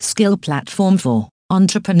skill platform for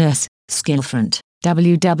entrepreneurs, Skillfront.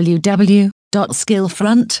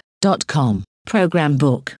 www.skillfront.com. Program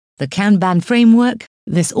book, The Kanban Framework.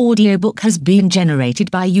 This audiobook has been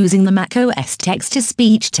generated by using the macOS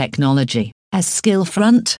text-to-speech technology. As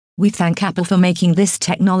Skillfront, we thank Apple for making this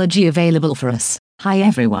technology available for us. Hi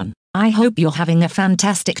everyone, I hope you're having a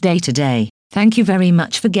fantastic day today. Thank you very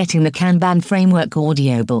much for getting the Kanban Framework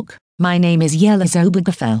audiobook. My name is Yelis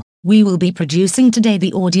Obergefell. We will be producing today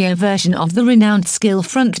the audio version of the renowned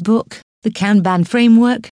Skillfront book, The Kanban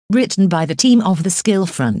Framework, written by the team of the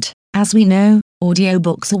Skillfront. As we know,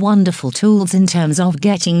 audiobooks are wonderful tools in terms of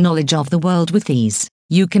getting knowledge of the world with ease.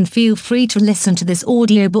 You can feel free to listen to this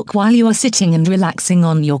audiobook while you are sitting and relaxing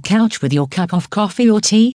on your couch with your cup of coffee or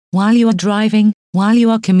tea, while you are driving, while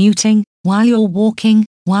you are commuting, while you're walking,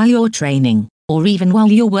 while you're training, or even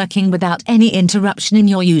while you're working without any interruption in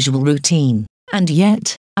your usual routine. And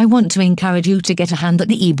yet, I want to encourage you to get a hand at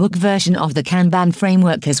the ebook version of the Kanban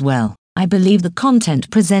Framework as well. I believe the content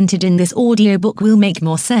presented in this audiobook will make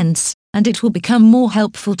more sense, and it will become more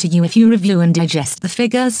helpful to you if you review and digest the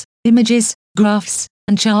figures, images, graphs,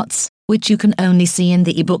 and charts, which you can only see in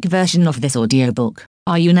the ebook version of this audiobook.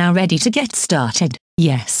 Are you now ready to get started?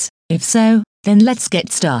 Yes. If so, then let's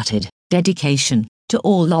get started. Dedication. To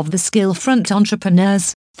all of the Skillfront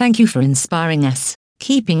entrepreneurs, thank you for inspiring us,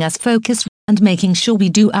 keeping us focused, and making sure we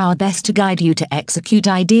do our best to guide you to execute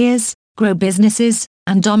ideas, grow businesses,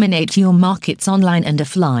 and dominate your markets online and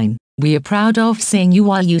offline. We are proud of seeing you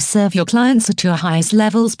while you serve your clients at your highest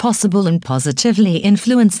levels possible and positively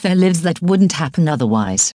influence their lives that wouldn't happen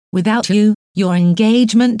otherwise. Without you, your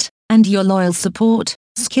engagement, and your loyal support,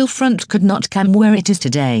 Skillfront could not come where it is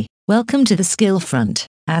today. Welcome to the Skillfront.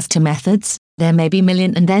 As to methods, there may be a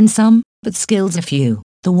million and then some, but skills are few.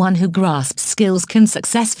 The one who grasps skills can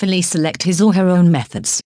successfully select his or her own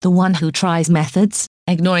methods. The one who tries methods,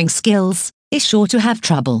 ignoring skills, is sure to have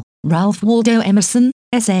trouble. Ralph Waldo Emerson,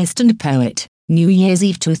 essayist and poet. New Year's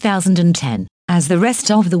Eve 2010. As the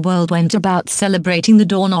rest of the world went about celebrating the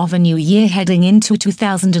dawn of a new year heading into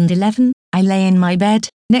 2011, I lay in my bed,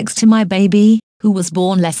 next to my baby, who was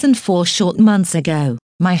born less than 4 short months ago.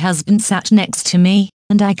 My husband sat next to me,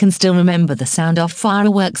 and I can still remember the sound of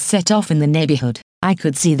fireworks set off in the neighborhood. I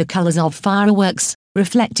could see the colors of fireworks,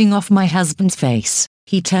 reflecting off my husband's face.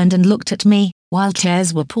 He turned and looked at me, while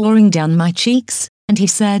tears were pouring down my cheeks, and he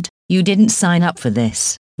said, "You didn't sign up for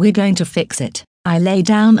this. We're going to fix it." I lay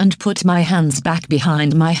down and put my hands back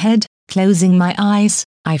behind my head, closing my eyes.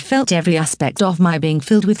 I felt every aspect of my being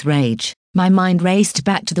filled with rage. My mind raced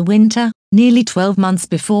back to the winter, nearly 12 months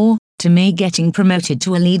before, to me getting promoted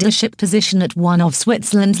to a leadership position at one of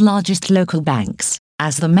Switzerland's largest local banks.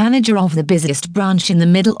 As the manager of the busiest branch in the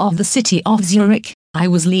middle of the city of Zurich, I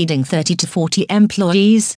was leading 30 to 40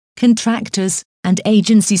 employees, contractors, and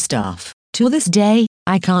agency staff. To this day,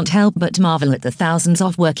 I can't help but marvel at the thousands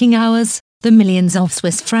of working hours, the millions of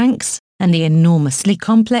Swiss francs, and the enormously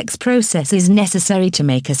complex processes necessary to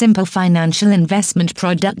make a simple financial investment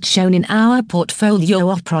product shown in our portfolio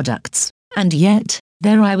of products. And yet,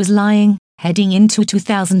 there I was lying, heading into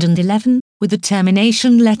 2011, with a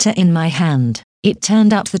termination letter in my hand. It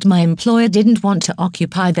turned out that my employer didn't want to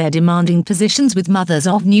occupy their demanding positions with mothers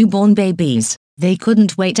of newborn babies. They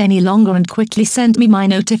couldn't wait any longer and quickly sent me my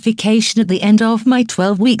notification at the end of my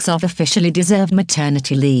 12 weeks of officially deserved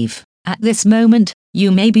maternity leave. At this moment, you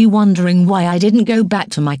may be wondering why I didn't go back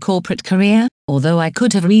to my corporate career, although I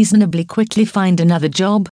could have reasonably quickly find another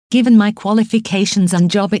job, given my qualifications and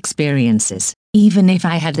job experiences. Even if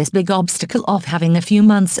I had this big obstacle of having a few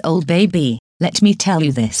months old baby, let me tell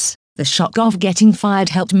you this. The shock of getting fired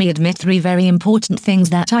helped me admit 3 very important things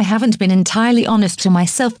that I haven't been entirely honest to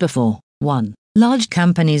myself before. 1. Large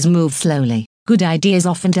companies move slowly. Good ideas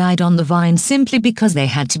often died on the vine simply because they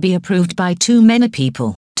had to be approved by too many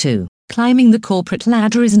people. 2. Climbing the corporate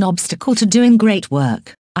ladder is an obstacle to doing great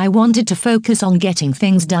work. I wanted to focus on getting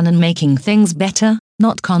things done and making things better,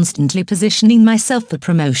 not constantly positioning myself for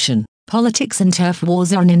promotion. Politics and turf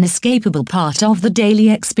wars are an inescapable part of the daily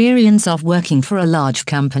experience of working for a large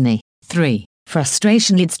company. 3.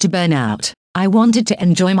 Frustration leads to burnout. I wanted to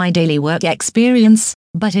enjoy my daily work experience,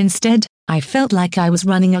 but instead, I felt like I was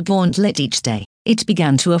running a gauntlet each day. It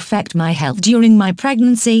began to affect my health during my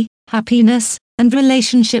pregnancy, happiness, and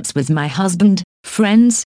relationships with my husband,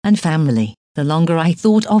 friends, and family. The longer I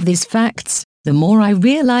thought of these facts, the more I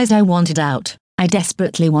realized I wanted out. I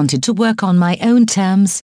desperately wanted to work on my own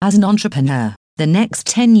terms, as an entrepreneur. The next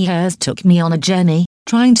 10 years took me on a journey,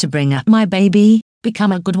 trying to bring up my baby,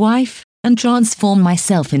 become a good wife, and transform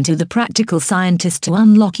myself into the practical scientist to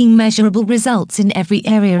unlocking measurable results in every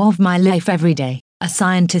area of my life every day. A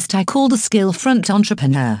scientist I called a skill-front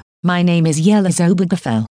entrepreneur. My name is Jelle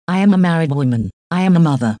Zobagafel. I am a married woman. I am a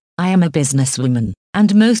mother. I am a businesswoman.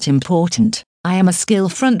 And most important, I am a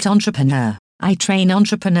skill-front entrepreneur. I train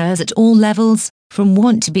entrepreneurs at all levels, from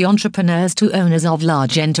want-to-be entrepreneurs to owners of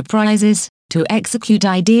large enterprises, to execute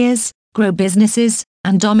ideas, grow businesses,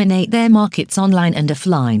 and dominate their markets online and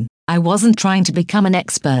offline. I wasn't trying to become an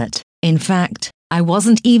expert. In fact, I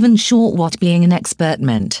wasn't even sure what being an expert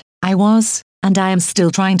meant. I was, and I am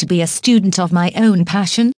still trying to be a student of my own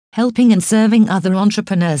passion, helping and serving other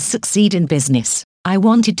entrepreneurs succeed in business. I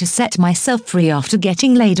wanted to set myself free after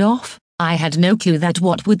getting laid off. I had no clue that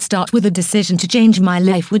what would start with a decision to change my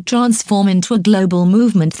life would transform into a global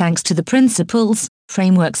movement thanks to the principles,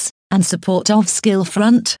 frameworks, and support of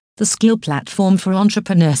Skillfront, the skill platform for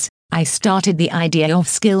entrepreneurs. I started the idea of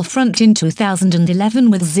Skillfront in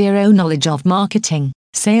 2011 with zero knowledge of marketing,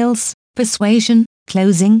 sales, persuasion,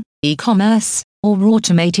 closing, e-commerce, or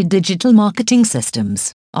automated digital marketing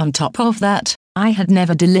systems. On top of that, I had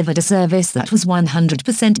never delivered a service that was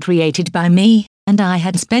 100% created by me, and I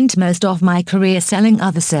had spent most of my career selling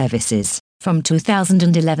other services. From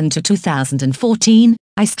 2011 to 2014,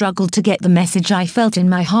 I struggled to get the message I felt in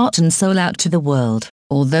my heart and soul out to the world.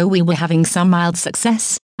 Although we were having some mild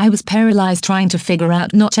success, I was paralyzed trying to figure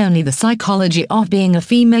out not only the psychology of being a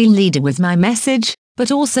female leader with my message, but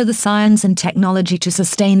also the science and technology to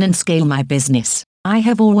sustain and scale my business. I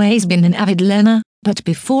have always been an avid learner, but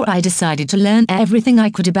before I decided to learn everything I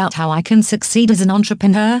could about how I can succeed as an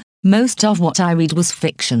entrepreneur, most of what I read was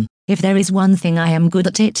fiction. If there is one thing I am good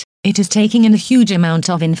at it is taking in a huge amount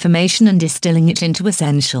of information and distilling it into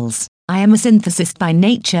essentials. I am a synthesist by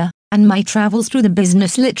nature, and my travels through the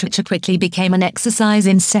business literature quickly became an exercise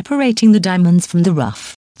in separating the diamonds from the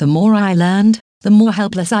rough. The more I learned, the more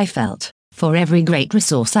helpless I felt. For every great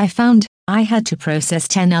resource I found, I had to process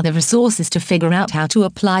 10 other resources to figure out how to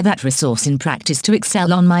apply that resource in practice to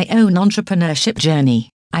excel on my own entrepreneurship journey.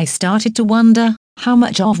 I started to wonder how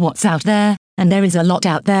much of what's out there, and there is a lot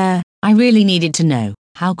out there, I really needed to know.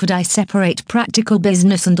 How could I separate practical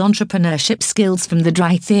business and entrepreneurship skills from the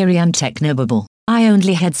dry theory and technobabble? I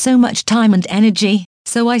only had so much time and energy,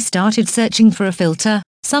 so I started searching for a filter,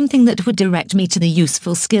 something that would direct me to the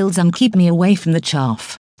useful skills and keep me away from the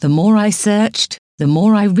chaff. The more I searched, the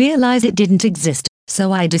more I realized it didn't exist,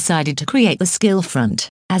 so I decided to create the Skillfront.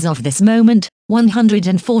 As of this moment,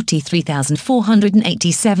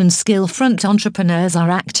 143,487 Skillfront entrepreneurs are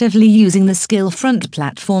actively using the Skillfront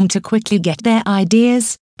platform to quickly get their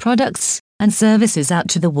ideas, products, and services out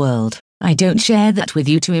to the world. I don't share that with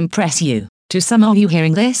you to impress you. To some of you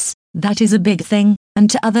hearing this, that is a big thing, and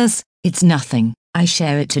to others, it's nothing. I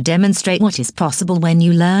share it to demonstrate what is possible when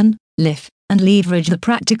you learn, live, and leverage the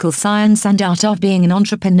practical science and art of being an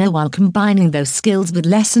entrepreneur while combining those skills with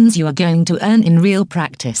lessons you are going to earn in real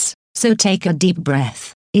practice. So take a deep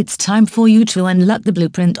breath. It's time for you to unlock the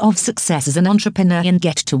blueprint of success as an entrepreneur and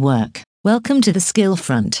get to work. Welcome to the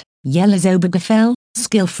Skillfront. Jelle Zobagafel,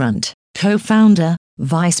 Skillfront, co-founder,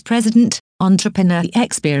 vice president, entrepreneur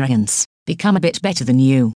experience. Become a bit better than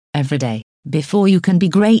you, every day. Before you can be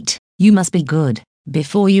great, you must be good.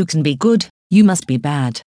 Before you can be good, you must be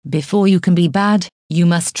bad. Before you can be bad, you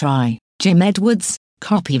must try. Jim Edwards,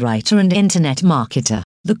 copywriter and internet marketer.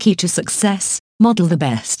 The key to success, model the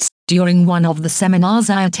best. During one of the seminars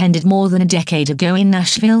I attended more than a decade ago in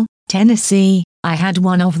Nashville, Tennessee, I had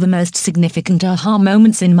one of the most significant aha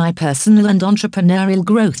moments in my personal and entrepreneurial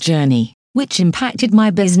growth journey, which impacted my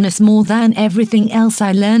business more than everything else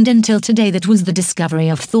I learned until today. That was the discovery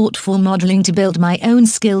of thoughtful modeling to build my own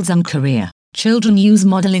skills and career. Children use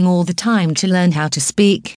modeling all the time to learn how to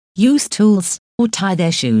speak, use tools, or tie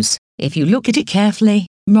their shoes. If you look at it carefully,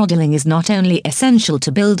 modeling is not only essential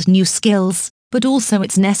to build new skills, but also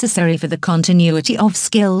it's necessary for the continuity of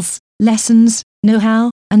skills, lessons,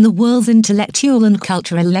 know-how, and the world's intellectual and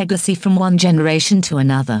cultural legacy from one generation to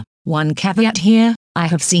another. One caveat here, I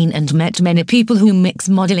have seen and met many people who mix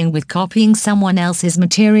modeling with copying someone else's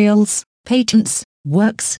materials, patents,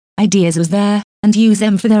 works, ideas as there, and use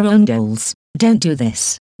them for their own goals. Don't do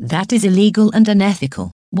this. That is illegal and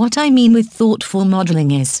unethical. What I mean with thoughtful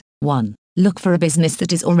modeling is, 1. Look for a business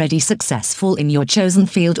that is already successful in your chosen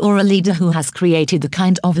field or a leader who has created the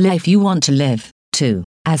kind of life you want to live. 2.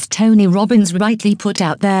 As Tony Robbins rightly put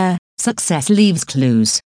out there, success leaves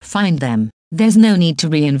clues. Find them. There's no need to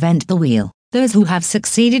reinvent the wheel. Those who have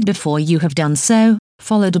succeeded before you have done so,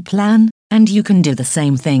 followed a plan, and you can do the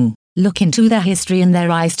same thing. Look into their history and their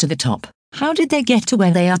rise to the top. How did they get to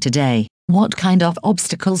where they are today? What kind of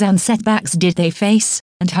obstacles and setbacks did they face,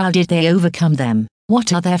 and how did they overcome them?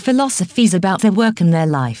 What are their philosophies about their work and their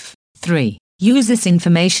life? 3. Use this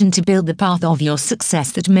information to build the path of your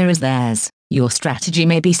success that mirrors theirs. Your strategy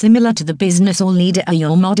may be similar to the business or leader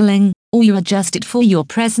you're modeling, or you adjust it for your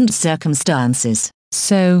present circumstances.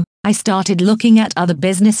 So, I started looking at other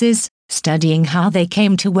businesses, studying how they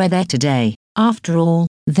came to where they're today. After all,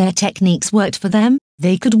 their techniques worked for them,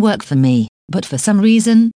 they could work for me, but for some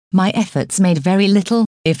reason, my efforts made very little,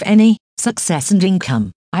 if any, success and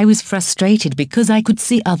income. I was frustrated because I could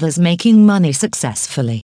see others making money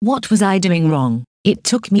successfully. What was I doing wrong? It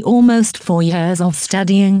took me almost 4 years of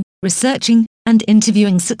studying, researching, and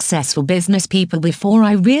interviewing successful business people before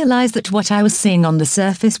I realized that what I was seeing on the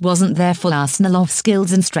surface wasn't their full arsenal of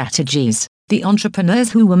skills and strategies. The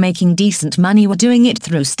entrepreneurs who were making decent money were doing it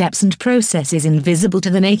through steps and processes invisible to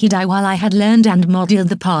the naked eye, while I had learned and modeled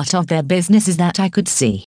the part of their businesses that I could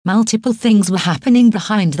see. Multiple things were happening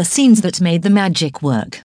behind the scenes that made the magic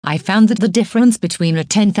work. I found that the difference between a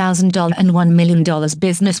 $10,000 and $1 million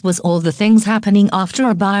business was all the things happening after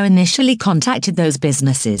a buyer initially contacted those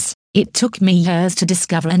businesses. It took me years to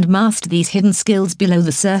discover and master these hidden skills below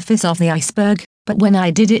the surface of the iceberg, but when I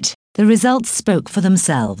did it, the results spoke for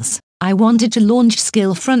themselves. I wanted to launch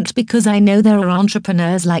Skillfront because I know there are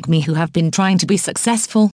entrepreneurs like me who have been trying to be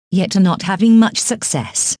successful, yet are not having much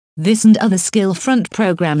success. This and other Skillfront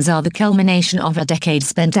programs are the culmination of a decade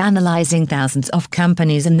spent analyzing thousands of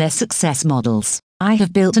companies and their success models. I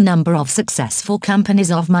have built a number of successful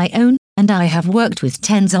companies of my own, and I have worked with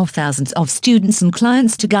tens of thousands of students and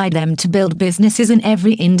clients to guide them to build businesses in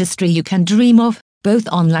every industry you can dream of, both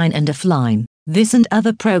online and offline. This and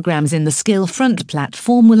other programs in the Skillfront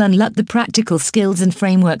platform will unlock the practical skills and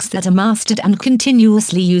frameworks that are mastered and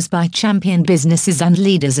continuously used by champion businesses and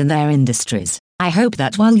leaders in their industries. I hope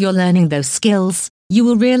that while you're learning those skills, you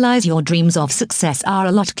will realize your dreams of success are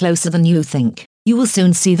a lot closer than you think. You will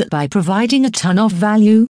soon see that by providing a ton of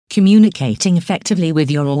value, communicating effectively with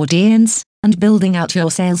your audience, and building out your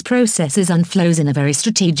sales processes and flows in a very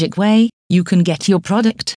strategic way, you can get your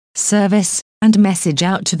product, service, and message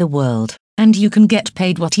out to the world. And you can get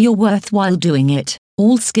paid what you're worth while doing it.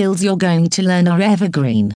 All skills you're going to learn are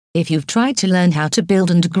evergreen. If you've tried to learn how to build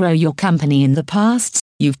and grow your company in the past,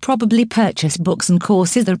 you've probably purchased books and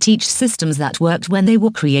courses that teach systems that worked when they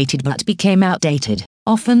were created but became outdated,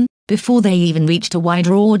 often before they even reached a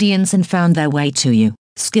wider audience and found their way to you.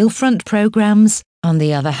 Skillfront programs, on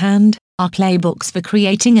the other hand, are playbooks for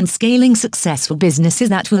creating and scaling successful businesses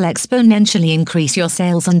that will exponentially increase your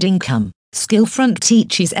sales and income. Skillfront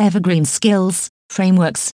teaches evergreen skills,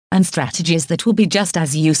 frameworks, and strategies that will be just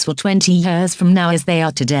as useful 20 years from now as they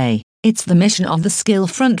are today. It's the mission of the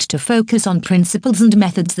Skillfront to focus on principles and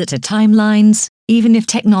methods that are timelines, even if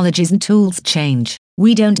technologies and tools change.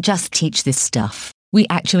 We don't just teach this stuff, we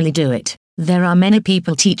actually do it. There are many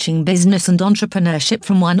people teaching business and entrepreneurship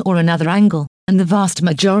from one or another angle, and the vast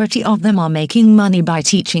majority of them are making money by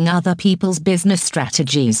teaching other people's business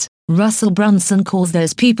strategies. Russell Brunson calls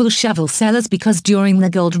those people shovel sellers because during the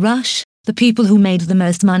gold rush, the people who made the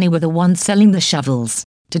most money were the ones selling the shovels.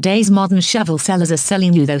 Today's modern shovel sellers are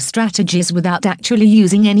selling you those strategies without actually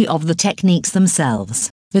using any of the techniques themselves.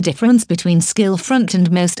 The difference between Skillfront and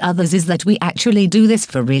most others is that we actually do this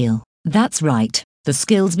for real. That's right. The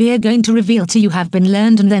skills we are going to reveal to you have been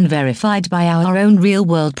learned and then verified by our own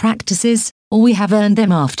real-world practices, or we have earned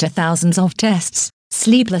them after thousands of tests,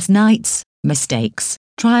 sleepless nights, mistakes,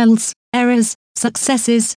 trials, errors,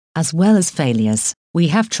 successes, as well as failures. We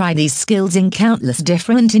have tried these skills in countless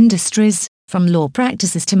different industries, from law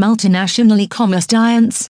practices to multinational e-commerce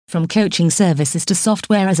giants, from coaching services to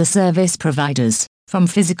software as a service providers, from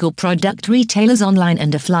physical product retailers online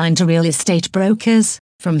and offline to real estate brokers,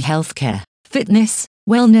 from healthcare, fitness,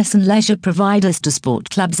 wellness and leisure providers to sport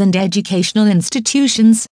clubs and educational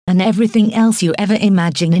institutions, and everything else you ever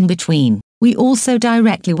imagine in between. We also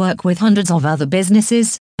directly work with hundreds of other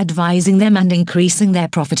businesses, advising them and increasing their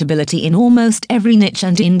profitability in almost every niche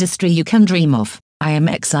and industry you can dream of. I am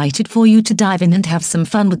excited for you to dive in and have some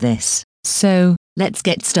fun with this. So, let's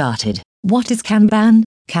get started. What is Kanban?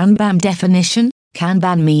 Kanban definition,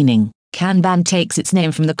 Kanban meaning. Kanban takes its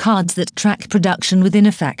name from the cards that track production within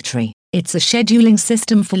a factory. It's a scheduling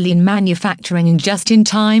system for lean manufacturing and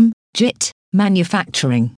just-in-time, JIT,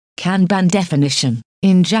 manufacturing. Kanban definition.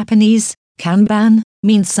 In Japanese, Kanban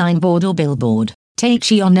means signboard or billboard.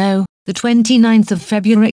 Taichi Ono, the 29th of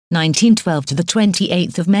February, 1912 to the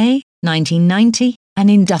 28th of May, 1990, an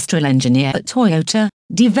industrial engineer at Toyota,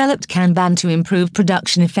 developed Kanban to improve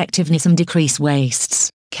production effectiveness and decrease wastes.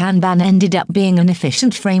 Kanban ended up being an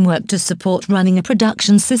efficient framework to support running a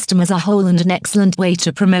production system as a whole and an excellent way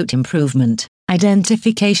to promote improvement.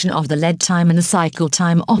 Identification of the lead time and the cycle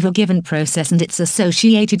time of a given process and its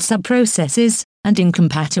associated sub-processes, and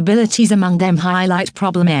incompatibilities among them highlight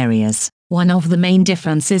problem areas. One of the main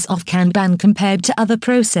differences of Kanban compared to other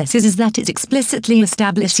processes is that it explicitly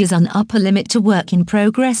establishes an upper limit to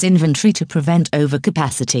work-in-progress inventory to prevent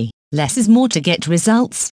overcapacity. Less is more to get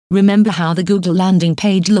results. Remember how the Google landing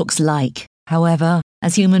page looks like. However,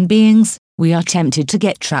 as human beings, we are tempted to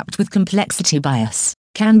get trapped with complexity bias.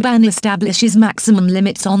 Kanban establishes maximum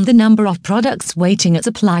limits on the number of products waiting at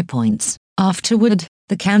supply points. Afterward,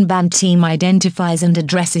 the Kanban team identifies and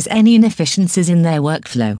addresses any inefficiencies in their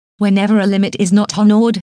workflow. Whenever a limit is not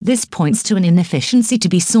honored, this points to an inefficiency to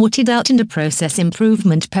be sorted out and a process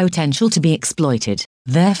improvement potential to be exploited.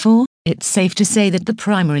 Therefore, it's safe to say that the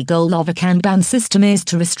primary goal of a Kanban system is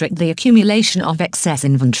to restrict the accumulation of excess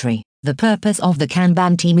inventory. The purpose of the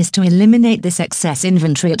Kanban team is to eliminate this excess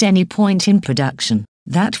inventory at any point in production.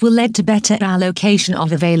 That will lead to better allocation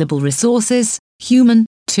of available resources, human,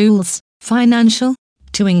 tools, financial,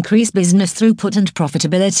 to increase business throughput and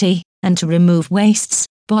profitability, and to remove wastes,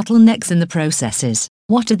 bottlenecks in the processes.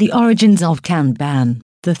 What are the origins of Kanban?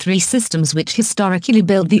 The three systems which historically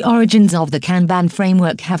build the origins of the Kanban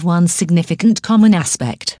framework have one significant common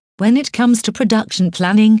aspect. When it comes to production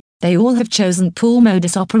planning, they all have chosen pull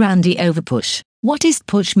modus operandi over push. What is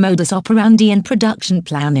push modus operandi in production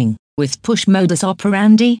planning? With push modus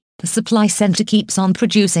operandi, the supply center keeps on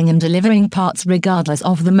producing and delivering parts regardless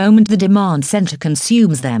of the moment the demand center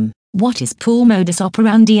consumes them. What is pull modus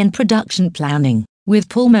operandi in production planning? With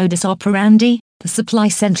pull modus operandi, the supply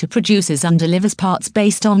center produces and delivers parts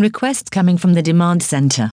based on requests coming from the demand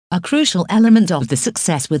center. A crucial element of the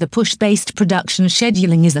success with a push-based production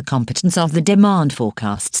scheduling is the competence of the demand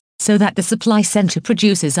forecasts, so that the supply center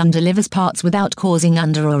produces and delivers parts without causing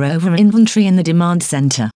under or over inventory in the demand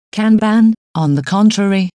center. Kanban, on the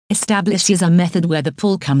contrary, establishes a method where the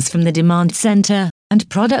pull comes from the demand center, and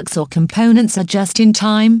products or components are just in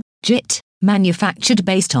time, JIT, manufactured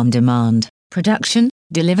based on demand. Production,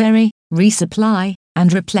 delivery, resupply,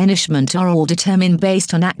 and replenishment are all determined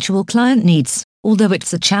based on actual client needs. Although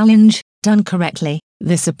it's a challenge, done correctly,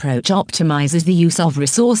 this approach optimizes the use of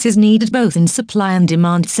resources needed both in supply and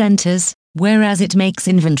demand centers, whereas it makes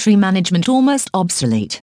inventory management almost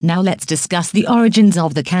obsolete. Now let's discuss the origins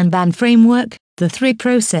of the Kanban framework, the three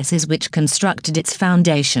processes which constructed its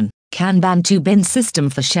foundation. Kanban 2-bin system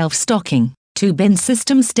for shelf stocking. 2-bin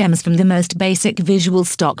system stems from the most basic visual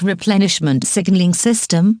stock replenishment signaling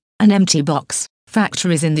system, an empty box.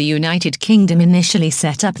 Factories in the United Kingdom initially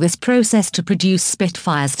set up this process to produce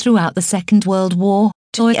Spitfires throughout the Second World War.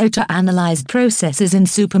 Toyota analyzed processes in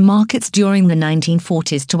supermarkets during the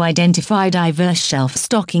 1940s to identify diverse shelf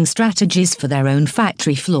stocking strategies for their own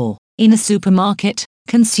factory floor. In a supermarket,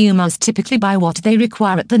 consumers typically buy what they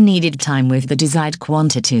require at the needed time with the desired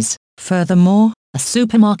quantities. Furthermore, a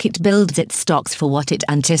supermarket builds its stocks for what it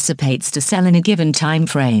anticipates to sell in a given time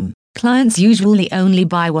frame. Clients usually only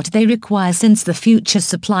buy what they require since the future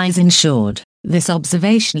supply is ensured. This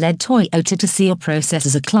observation led Toyota to see a process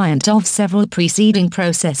as a client of several preceding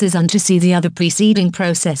processes and to see the other preceding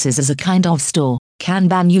processes as a kind of store.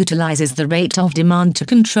 Kanban utilizes the rate of demand to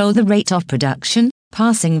control the rate of production,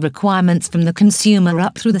 passing requirements from the consumer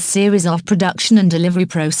up through the series of production and delivery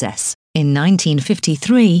process. In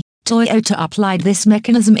 1953, Toyota applied this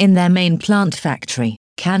mechanism in their main plant factory.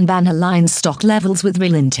 Kanban aligns stock levels with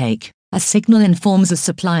real intake. A signal informs a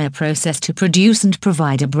supplier process to produce and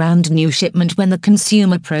provide a brand new shipment when the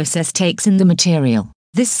consumer process takes in the material.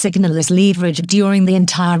 This signal is leveraged during the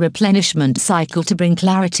entire replenishment cycle to bring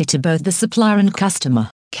clarity to both the supplier and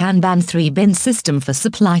customer. Kanban 3-bin system for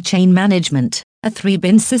supply chain management. A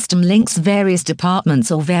 3-bin system links various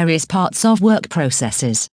departments or various parts of work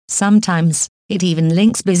processes. Sometimes, it even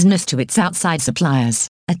links business to its outside suppliers.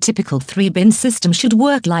 A typical 3-bin system should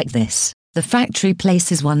work like this. The factory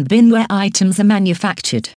places one bin where items are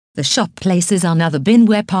manufactured, the shop places another bin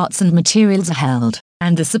where parts and materials are held,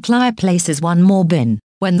 and the supplier places one more bin.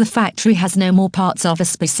 When the factory has no more parts of a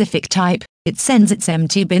specific type, it sends its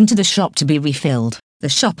empty bin to the shop to be refilled. The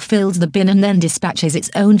shop fills the bin and then dispatches its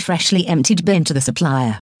own freshly emptied bin to the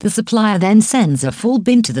supplier. The supplier then sends a full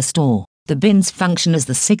bin to the store. The bins function as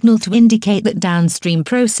the signal to indicate that downstream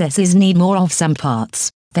processes need more of some parts.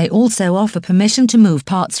 They also offer permission to move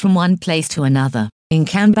parts from one place to another. In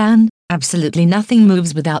Kanban, absolutely nothing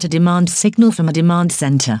moves without a demand signal from a demand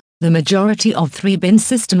center. The majority of 3-bin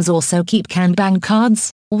systems also keep Kanban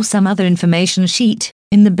cards, or some other information sheet,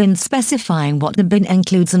 in the bin specifying what the bin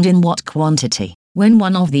includes and in what quantity. When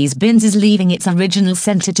one of these bins is leaving its original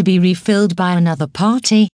center to be refilled by another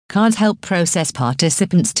party, cards help process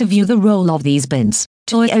participants to view the role of these bins.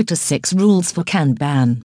 Toyota 6 rules for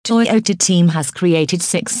Kanban. Toyota team has created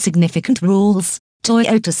 6 significant rules.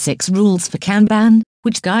 Toyota 6 Rules for Kanban,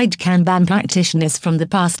 which guide Kanban practitioners from the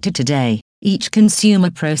past to today. Each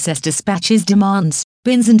consumer process dispatches demands,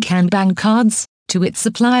 bins and Kanban cards, to its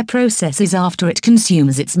supplier processes after it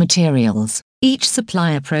consumes its materials. Each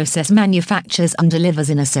supplier process manufactures and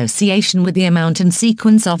delivers in association with the amount and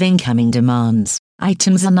sequence of incoming demands.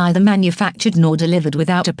 Items are neither manufactured nor delivered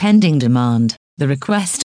without a pending demand. The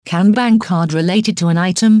request, Kanban card related to an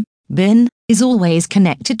item, bin, is always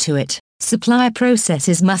connected to it. Supplier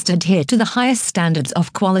processes must adhere to the highest standards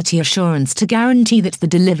of quality assurance to guarantee that the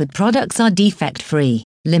delivered products are defect-free.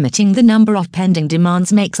 Limiting the number of pending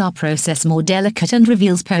demands makes our process more delicate and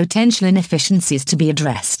reveals potential inefficiencies to be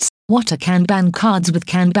addressed. What are Kanban cards with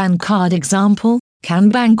Kanban card example?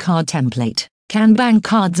 Kanban card template. Kanban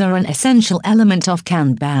cards are an essential element of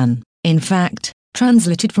Kanban. In fact,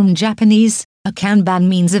 translated from Japanese, a Kanban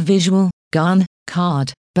means a visual, gan,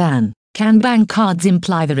 card, ban. Kanban cards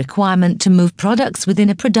imply the requirement to move products within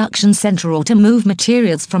a production center or to move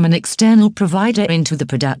materials from an external provider into the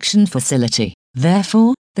production facility.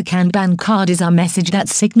 Therefore, the Kanban card is a message that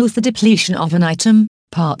signals the depletion of an item,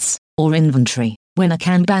 parts, or inventory. When a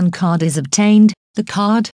Kanban card is obtained, the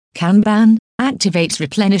card, Kanban, activates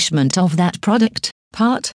replenishment of that product,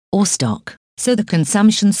 part, or stock. So the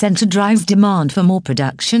consumption center drives demand for more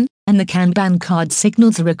production, and the Kanban card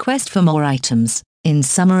signals a request for more items. In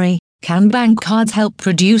summary, Kanban cards help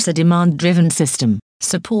produce a demand-driven system.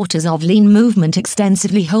 Supporters of lean movement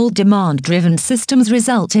extensively hold demand-driven systems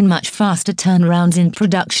result in much faster turnarounds in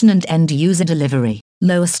production and end-user delivery.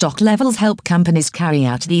 Lower stock levels help companies carry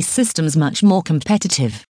out these systems much more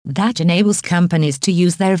competitive. That enables companies to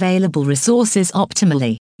use their available resources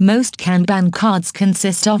optimally. Most Kanban cards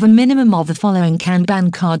consist of a minimum of the following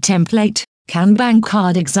Kanban card template. Kanban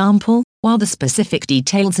card example. While the specific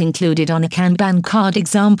details included on a Kanban card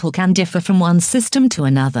example can differ from one system to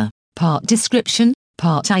another, part description,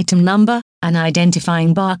 part item number, an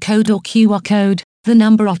identifying barcode or QR code, the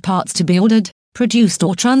number of parts to be ordered, produced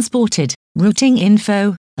or transported, routing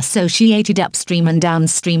info, associated upstream and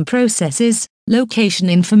downstream processes, location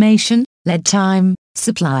information, lead time,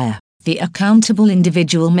 supplier, the accountable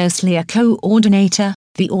individual mostly a coordinator,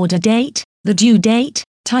 the order date, the due date,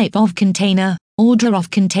 type of container, order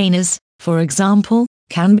of containers. For example,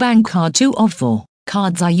 Kanban card 2 of 4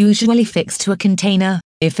 cards are usually fixed to a container,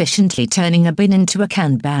 efficiently turning a bin into a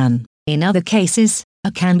Kanban. In other cases,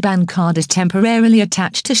 a Kanban card is temporarily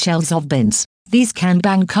attached to shelves of bins. These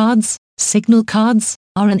Kanban cards, signal cards,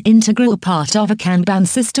 are an integral part of a Kanban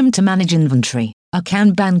system to manage inventory. A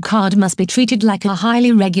Kanban card must be treated like a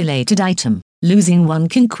highly regulated item. Losing one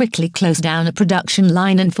can quickly close down a production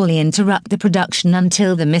line and fully interrupt the production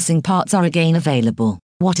until the missing parts are again available.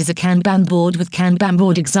 What is a Kanban board with Kanban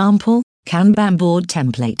board example? Kanban board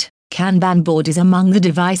template. Kanban board is among the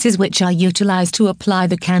devices which are utilized to apply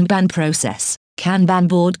the Kanban process. Kanban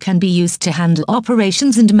board can be used to handle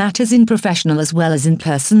operations and matters in professional as well as in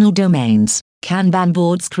personal domains. Kanban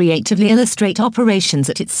boards creatively illustrate operations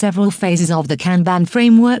at its several phases of the Kanban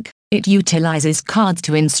framework. It utilizes cards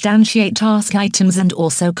to instantiate task items and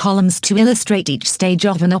also columns to illustrate each stage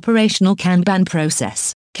of an operational Kanban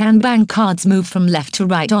process. Kanban cards move from left to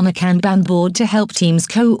right on a Kanban board to help teams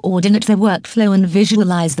coordinate their workflow and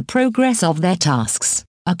visualize the progress of their tasks.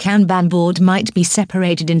 A Kanban board might be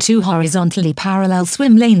separated into horizontally parallel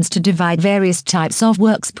swim lanes to divide various types of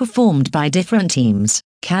works performed by different teams.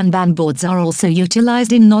 Kanban boards are also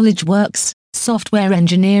utilized in knowledge works, software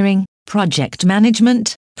engineering, project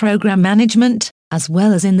management, program management, as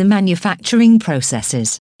well as in the manufacturing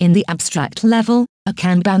processes. In the abstract level, a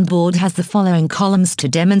Kanban board has the following columns to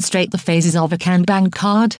demonstrate the phases of a Kanban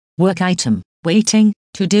card: work item, waiting,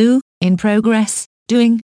 to do, in progress,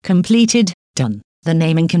 doing, completed, done. The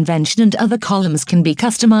naming convention and other columns can be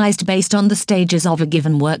customized based on the stages of a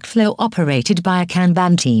given workflow operated by a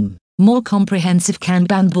Kanban team. More comprehensive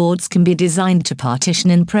Kanban boards can be designed to partition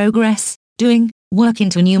in progress, doing, work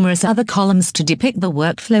into numerous other columns to depict the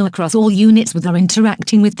workflow across all units that are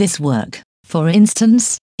interacting with this work. For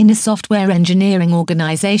instance, in a software engineering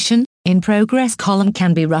organization, in progress column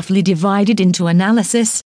can be roughly divided into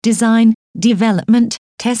analysis, design, development,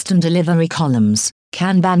 test and delivery columns.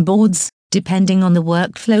 Kanban boards, depending on the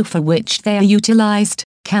workflow for which they are utilized,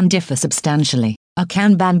 can differ substantially. A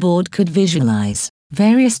Kanban board could visualize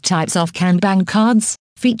various types of Kanban cards,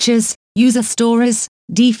 features, user stories,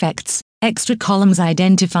 defects, extra columns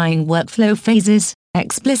identifying workflow phases,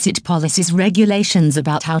 explicit policies regulations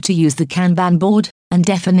about how to use the Kanban board, and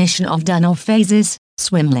definition of done-of phases,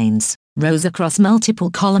 swim lanes, rows across multiple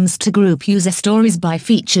columns to group user stories by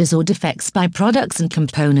features or defects by products and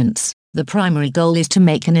components. The primary goal is to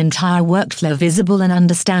make an entire workflow visible and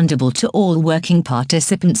understandable to all working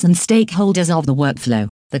participants and stakeholders of the workflow.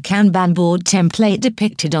 The Kanban board template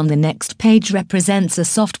depicted on the next page represents a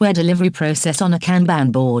software delivery process on a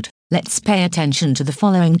Kanban board. Let's pay attention to the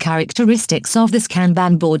following characteristics of this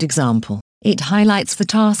Kanban board example. It highlights the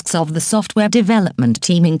tasks of the software development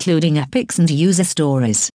team, including epics and user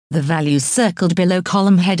stories. The values circled below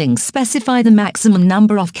column headings specify the maximum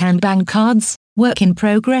number of Kanban cards, work in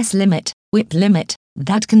progress limit, WIP limit,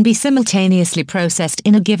 that can be simultaneously processed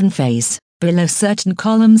in a given phase. Below certain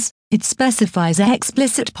columns, it specifies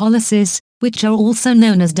explicit policies, which are also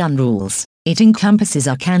known as done rules. It encompasses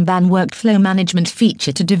a Kanban workflow management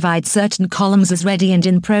feature to divide certain columns as ready and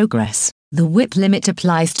in progress. The WIP limit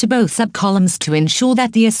applies to both subcolumns to ensure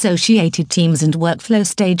that the associated teams and workflow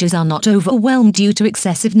stages are not overwhelmed due to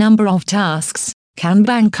excessive number of tasks.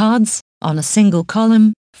 Kanban cards, on a single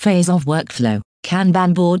column, phase of workflow.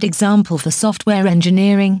 Kanban board example for software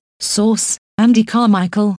engineering. Source, Andy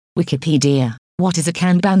Carmichael, Wikipedia. What is a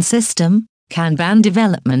Kanban system? Kanban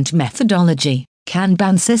development methodology.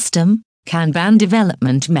 Kanban system. Kanban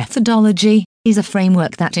development methodology is a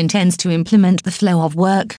framework that intends to implement the flow of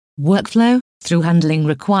workflow, through handling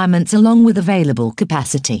requirements along with available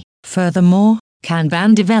capacity. Furthermore,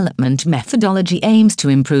 Kanban development methodology aims to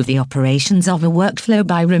improve the operations of a workflow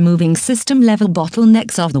by removing system-level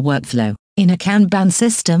bottlenecks of the workflow. In a Kanban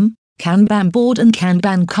system, Kanban board and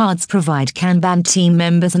Kanban cards provide Kanban team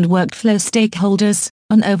members and workflow stakeholders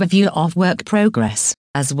an overview of work progress,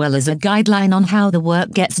 as well as a guideline on how the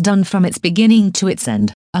work gets done from its beginning to its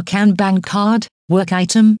end. A Kanban card, work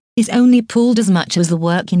item, is only pulled as much as the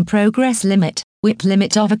work in progress limit, WIP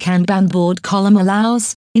limit of a Kanban board column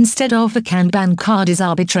allows. Instead of a Kanban card is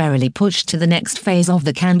arbitrarily pushed to the next phase of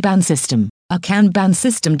the Kanban system. A Kanban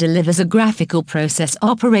system delivers a graphical process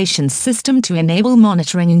operations system to enable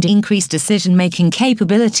monitoring and increase decision-making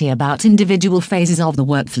capability about individual phases of the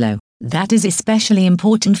workflow. That is especially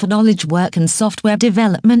important for knowledge work and software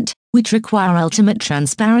development, which require ultimate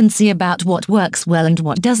transparency about what works well and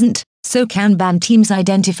what doesn't, so Kanban teams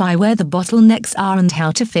identify where the bottlenecks are and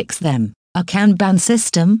how to fix them. A Kanban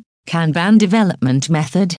system, Kanban development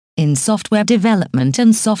method, in software development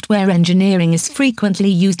and software engineering is frequently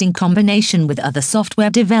used in combination with other software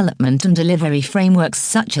development and delivery frameworks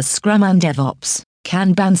such as Scrum and DevOps.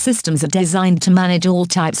 Kanban systems are designed to manage all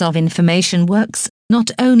types of information works,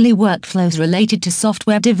 not only workflows related to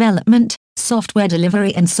software development, software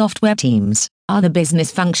delivery and software teams. Other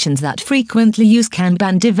business functions that frequently use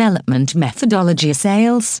Kanban development methodology are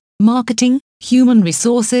sales, marketing, human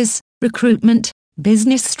resources, recruitment,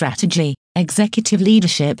 business strategy, executive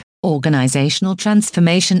leadership, organizational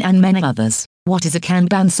transformation and many others. What is a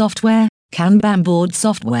Kanban software? Kanban board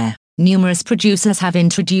software. Numerous producers have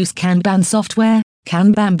introduced Kanban software.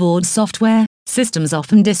 Kanban board software systems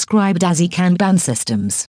often described as e-Kanban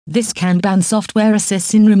systems. This Kanban software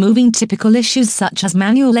assists in removing typical issues such as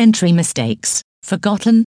manual entry mistakes,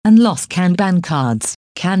 forgotten, and lost Kanban cards.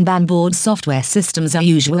 Kanban board software systems are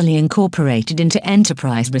usually incorporated into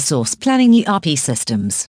enterprise resource planning ERP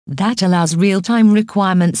systems. That allows real-time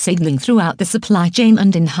requirement signaling throughout the supply chain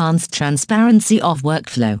and enhanced transparency of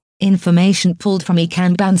workflow. Information pulled from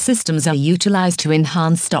e-Kanban systems are utilized to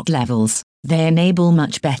enhance stock levels. They enable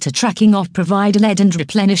much better tracking of provider-led and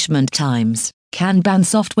replenishment times. Kanban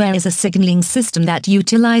software is a signaling system that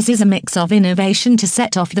utilizes a mix of innovation to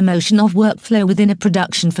set off the motion of workflow within a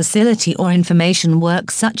production facility or information work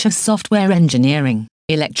such as software engineering.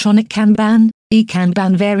 Electronic Kanban,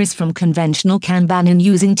 e-Kanban varies from conventional Kanban in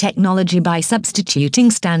using technology by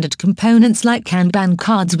substituting standard components like Kanban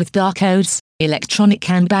cards with barcodes, electronic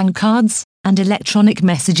Kanban cards, and electronic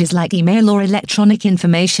messages like email or electronic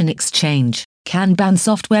information exchange. Kanban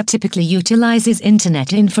software typically utilizes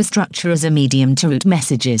internet infrastructure as a medium to route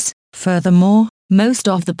messages. Furthermore, most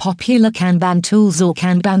of the popular Kanban tools or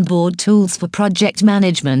Kanban board tools for project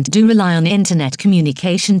management do rely on internet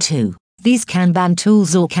communication too. These Kanban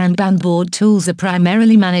tools or Kanban board tools are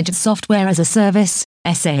primarily managed software as a service,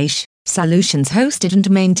 SaaS, solutions hosted and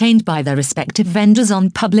maintained by their respective vendors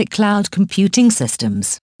on public cloud computing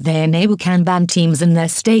systems. They enable Kanban teams and their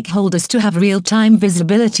stakeholders to have real-time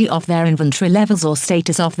visibility of their inventory levels or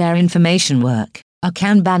status of their information work. A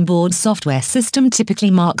Kanban board software system typically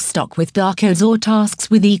marks stock with barcodes or tasks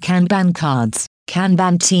with e-Kanban cards.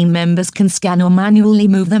 Kanban team members can scan or manually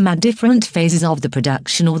move them at different phases of the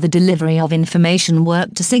production or the delivery of information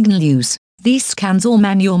work to signal use. These scans or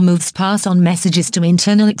manual moves pass on messages to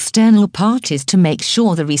internal-external parties to make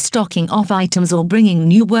sure the restocking of items or bringing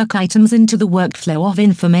new work items into the workflow of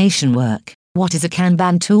information work. What is a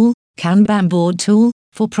Kanban tool? Kanban board tool,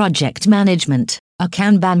 for project management. A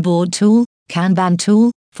Kanban board tool, Kanban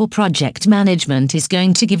tool, for project management is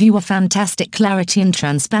going to give you a fantastic clarity and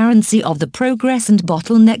transparency of the progress and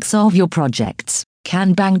bottlenecks of your projects.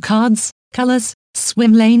 Kanban cards, colors,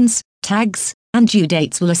 swim lanes, tags, and due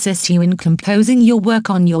dates will assist you in composing your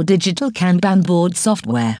work on your digital Kanban board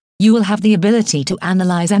software. You will have the ability to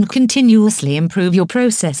analyze and continuously improve your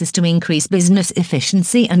processes to increase business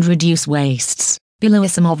efficiency and reduce wastes. Below are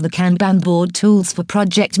some of the Kanban board tools for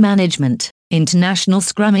project management. International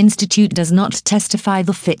Scrum Institute does not testify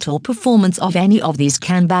the fit or performance of any of these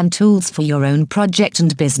Kanban tools for your own project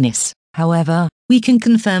and business. However, we can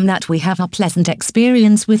confirm that we have a pleasant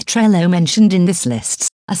experience with Trello mentioned in this list,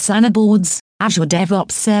 Asana boards, Azure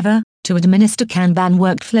DevOps Server, to administer Kanban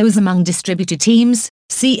workflows among distributed teams,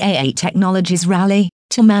 CA8 Technologies Rally,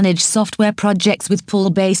 to manage software projects with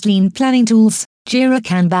pull-based lean planning tools, Jira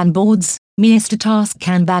Kanban boards, Mista Task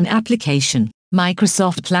Kanban application,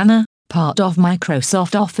 Microsoft Planner, part of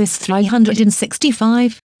Microsoft Office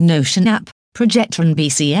 365, Notion app, Projector and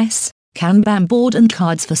BCS, Kanban board and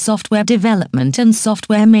cards for software development and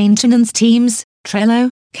software maintenance teams, Trello,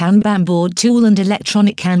 Kanban board tool and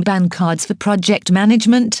electronic Kanban cards for project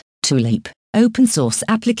management, Toolheap, open source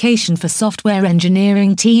application for software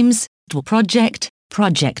engineering teams, Tool project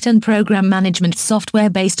and program management software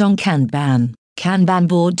based on Kanban, Kanban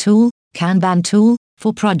board tool, Kanban tool,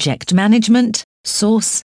 for project management,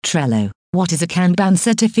 source, Trello. What is a Kanban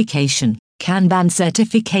certification? Kanban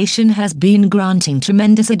certification has been granting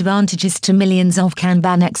tremendous advantages to millions of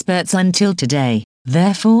Kanban experts until today.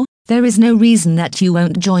 Therefore, there is no reason that you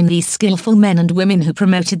won't join these skillful men and women who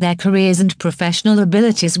promoted their careers and professional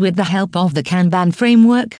abilities with the help of the Kanban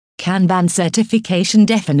framework. Kanban certification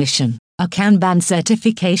definition. A Kanban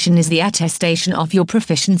certification is the attestation of your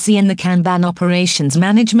proficiency in the Kanban operations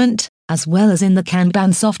management, as well as in the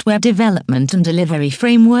Kanban software development and delivery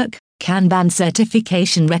framework. Kanban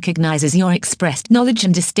certification recognizes your expressed knowledge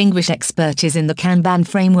and distinguished expertise in the Kanban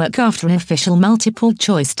framework after an official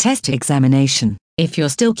multiple-choice test examination. If you're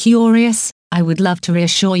still curious, I would love to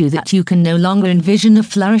reassure you that you can no longer envision a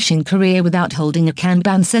flourishing career without holding a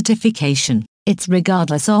Kanban certification. It's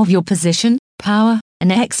regardless of your position, power,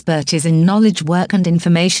 and expertise in knowledge work and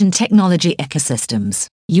information technology ecosystems.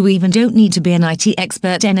 You even don't need to be an IT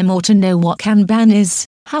expert anymore to know what Kanban is,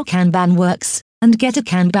 how Kanban works, and get a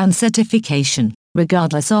Kanban certification.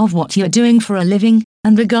 Regardless of what you're doing for a living,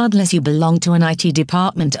 and regardless you belong to an IT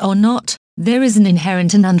department or not, there is an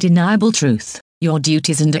inherent and undeniable truth. Your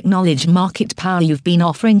duties and acknowledged market power you've been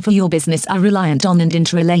offering for your business are reliant on and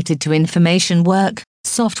interrelated to information work,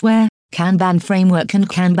 software, Kanban framework and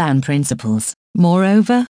Kanban principles.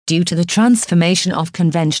 Moreover, due to the transformation of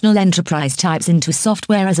conventional enterprise types into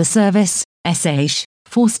software as a service, SaaS,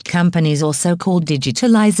 forced companies or so-called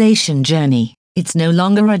digitalization journey, it's no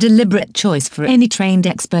longer a deliberate choice for any trained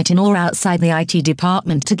expert in or outside the IT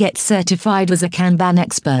department to get certified as a Kanban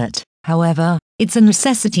expert. However, it's a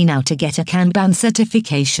necessity now to get a Kanban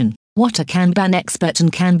certification. What are Kanban expert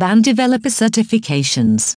and Kanban developer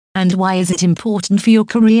certifications, and why is it important for your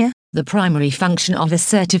career? The primary function of a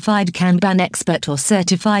certified Kanban expert or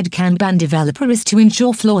certified Kanban developer is to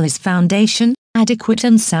ensure flawless foundation, adequate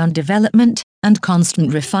and sound development, and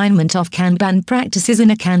constant refinement of Kanban practices in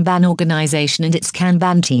a Kanban organization and its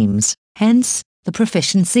Kanban teams. Hence, the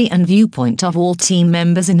proficiency and viewpoint of all team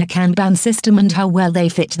members in a Kanban system and how well they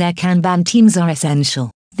fit their Kanban teams are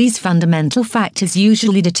essential. These fundamental factors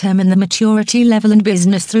usually determine the maturity level and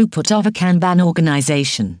business throughput of a Kanban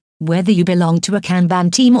organization. Whether you belong to a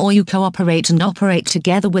Kanban team or you cooperate and operate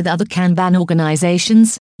together with other Kanban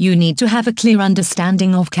organizations, you need to have a clear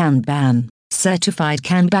understanding of Kanban. Certified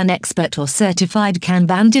Kanban expert or certified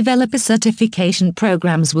Kanban developer certification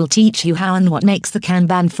programs will teach you how and what makes the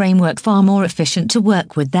Kanban framework far more efficient to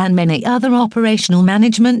work with than many other operational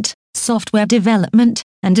management, software development,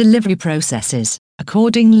 and delivery processes.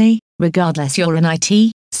 Accordingly, regardless you're an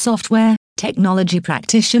IT, software, technology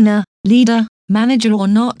practitioner, leader, manager or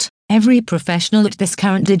not, every professional at this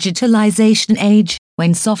current digitalization age,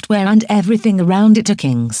 when software and everything around it are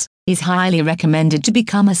kings, is highly recommended to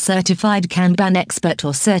become a certified Kanban expert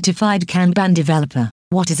or certified Kanban developer.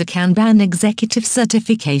 What is a Kanban executive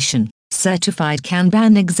certification? Certified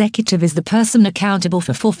Kanban executive is the person accountable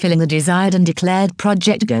for fulfilling the desired and declared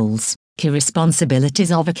project goals. Key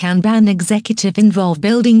responsibilities of a Kanban executive involve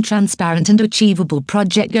building transparent and achievable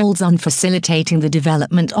project goals and facilitating the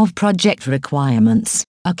development of project requirements.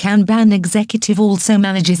 A Kanban executive also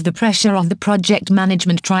manages the pressure of the project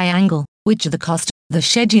management triangle, which are the cost, the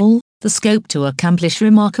schedule, the scope to accomplish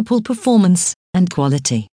remarkable performance, and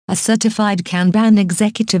quality. A certified Kanban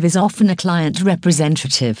executive is often a client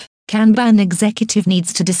representative. Kanban executive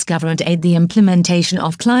needs to discover and aid the implementation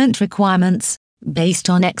of client requirements, based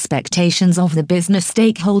on expectations of the business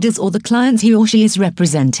stakeholders or the clients he or she is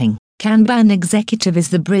representing. Kanban executive is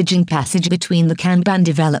the bridging passage between the Kanban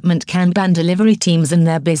development Kanban delivery teams and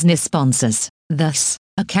their business sponsors. Thus,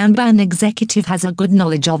 a Kanban executive has a good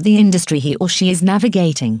knowledge of the industry he or she is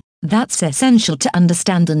navigating. That's essential to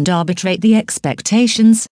understand and arbitrate the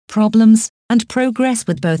expectations, problems, and progress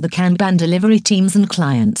with both the Kanban delivery teams and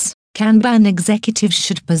clients. Kanban executives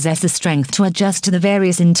should possess the strength to adjust to the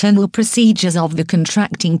various internal procedures of the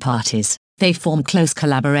contracting parties. They form close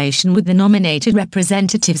collaboration with the nominated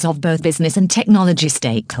representatives of both business and technology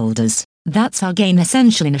stakeholders. That's again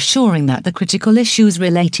essential in assuring that the critical issues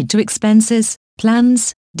related to expenses,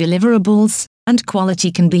 plans, deliverables, and quality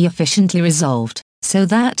can be efficiently resolved, so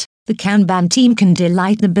that the Kanban team can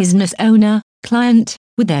delight the business owner, client,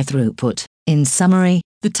 with their throughput. In summary,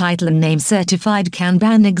 the title and name Certified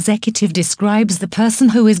Kanban Executive describes the person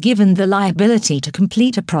who is given the liability to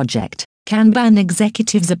complete a project. Kanban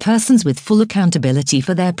executives are persons with full accountability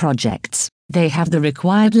for their projects. They have the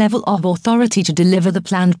required level of authority to deliver the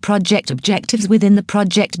planned project objectives within the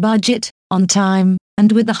project budget, on time,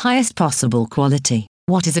 and with the highest possible quality.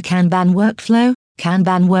 What is a Kanban workflow?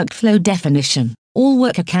 Kanban workflow definition. All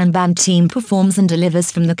work a Kanban team performs and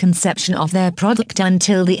delivers from the conception of their product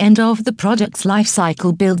until the end of the product's life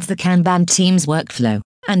cycle builds the Kanban team's workflow.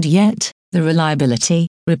 And yet, the reliability,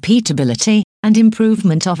 repeatability, and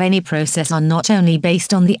improvement of any process are not only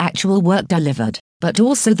based on the actual work delivered, but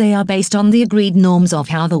also they are based on the agreed norms of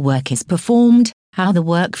how the work is performed, how the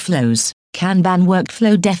work flows. Kanban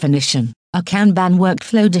workflow definition. A Kanban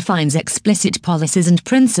workflow defines explicit policies and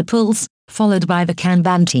principles, followed by the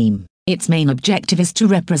Kanban team. Its main objective is to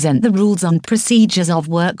represent the rules and procedures of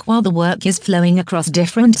work while the work is flowing across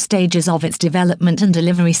different stages of its development and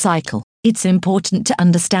delivery cycle. It's important to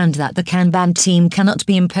understand that the Kanban team cannot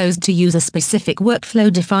be imposed to use a specific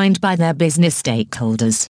workflow defined by their business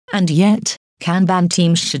stakeholders. And yet, Kanban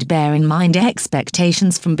teams should bear in mind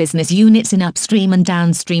expectations from business units in upstream and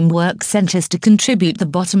downstream work centers to contribute the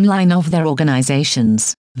bottom line of their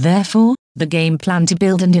organizations. Therefore, the game plan to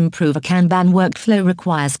build and improve a Kanban workflow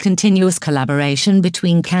requires continuous collaboration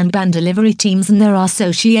between Kanban delivery teams and their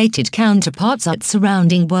associated counterparts at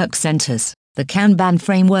surrounding work centers. The Kanban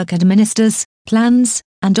framework administers, plans,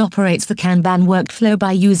 and operates the Kanban workflow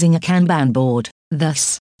by using a Kanban board.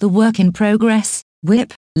 Thus, the work in progress,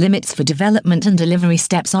 WIP, limits for development and delivery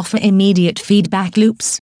steps offer immediate feedback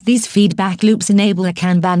loops. These feedback loops enable a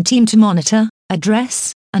Kanban team to monitor,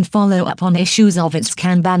 address, and follow up on issues of its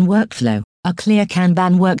Kanban workflow. A clear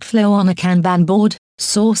Kanban workflow on a Kanban board.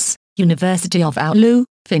 Source: University of Oulu,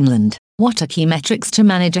 Finland. What are key metrics to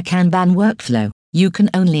manage a Kanban workflow? You can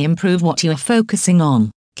only improve what you are focusing on.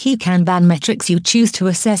 Key Kanban metrics you choose to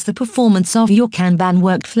assess the performance of your Kanban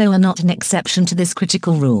workflow are not an exception to this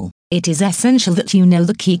critical rule. It is essential that you know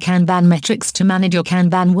the key Kanban metrics to manage your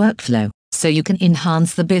Kanban workflow, so you can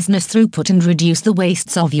enhance the business throughput and reduce the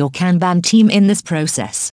wastes of your Kanban team in this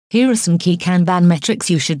process. Here are some key Kanban metrics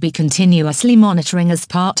you should be continuously monitoring as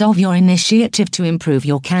part of your initiative to improve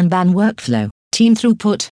your Kanban workflow. Team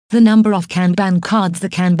throughput: the number of Kanban cards the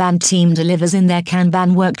Kanban team delivers in their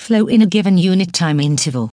Kanban workflow in a given unit time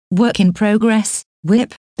interval. Work in progress,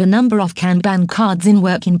 WIP: the number of Kanban cards in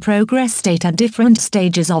work in progress state at different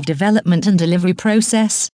stages of development and delivery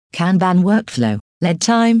process. Kanban workflow. Lead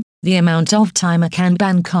time: the amount of time a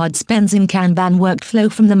Kanban card spends in Kanban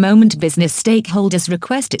workflow from the moment business stakeholders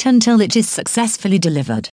request it until it is successfully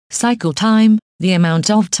delivered. Cycle time: the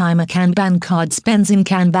amount of time a Kanban card spends in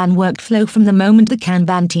Kanban workflow from the moment the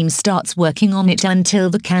Kanban team starts working on it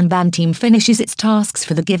until the Kanban team finishes its tasks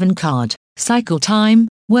for the given card. Cycle time,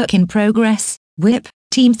 work in progress, WIP,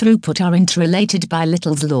 team throughput are interrelated by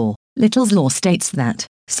Little's Law. Little's Law states that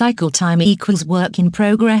cycle time equals work in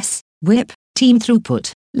progress, WIP, team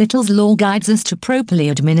throughput. Little's Law guides us to properly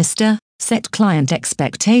administer, set client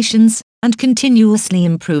expectations, and continuously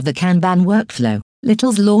improve the Kanban workflow.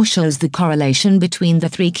 Little's Law shows the correlation between the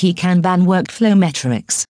three key Kanban workflow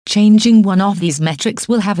metrics. Changing one of these metrics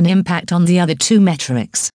will have an impact on the other two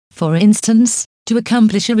metrics. For instance, to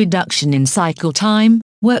accomplish a reduction in cycle time,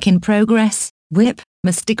 work in progress, WIP,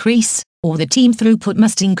 must decrease, or the team throughput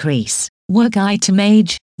must increase. Work item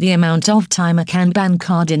age: the amount of time a Kanban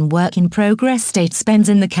card in work in progress state spends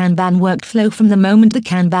in the Kanban workflow from the moment the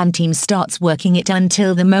Kanban team starts working it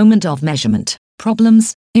until the moment of measurement.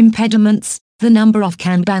 Problems, impediments: the number of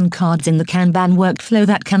Kanban cards in the Kanban workflow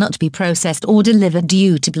that cannot be processed or delivered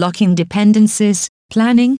due to blocking dependencies,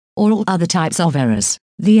 planning, or all other types of errors.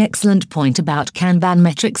 The excellent point about Kanban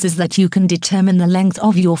metrics is that you can determine the length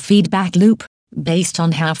of your feedback loop, Based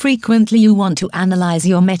on how frequently you want to analyze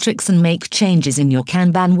your metrics and make changes in your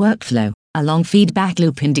Kanban workflow, a long feedback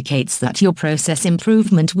loop indicates that your process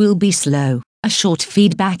improvement will be slow. A short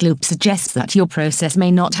feedback loop suggests that your process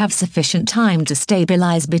may not have sufficient time to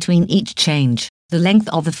stabilize between each change. The length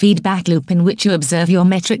of the feedback loop in which you observe your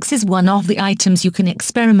metrics is one of the items you can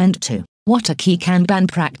experiment to. What are key Kanban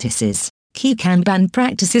practices? Key Kanban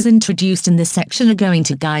practices introduced in this section are going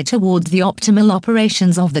to guide towards the optimal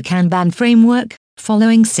operations of the Kanban framework.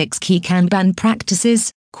 Following 6 key Kanban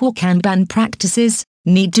practices, core Kanban practices,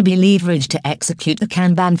 need to be leveraged to execute the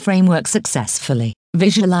Kanban framework successfully.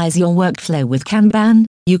 Visualize your workflow with Kanban.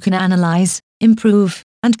 You can analyze, improve,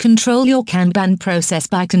 and control your Kanban process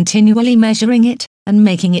by continually measuring it and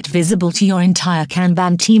making it visible to your entire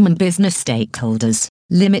Kanban team and business stakeholders.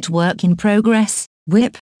 Limit work in progress,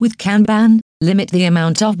 WIP, with Kanban. Limit the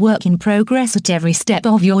amount of work in progress at every step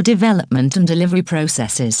of your development and delivery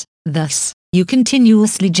processes. Thus, you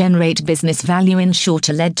continuously generate business value in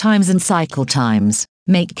shorter lead times and cycle times.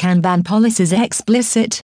 Make Kanban policies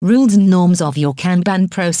explicit. Rules and norms of your Kanban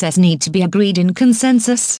process need to be agreed in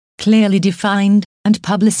consensus, clearly defined, and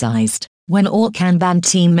publicized. When all Kanban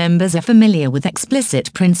team members are familiar with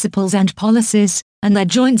explicit principles and policies, and their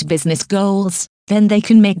joint business goals, then they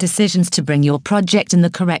can make decisions to bring your project in the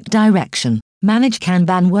correct direction. Manage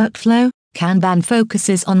Kanban workflow. Kanban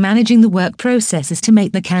focuses on managing the work processes to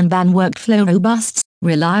make the Kanban workflow robust,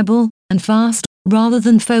 reliable, and fast, rather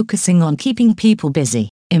than focusing on keeping people busy.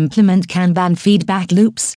 Implement Kanban feedback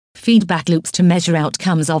loops. Feedback loops to measure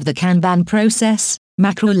outcomes of the Kanban process.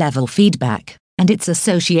 Macro-level feedback, and its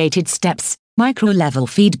associated steps. Micro-level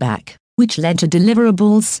feedback, which led to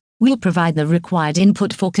deliverables, will provide the required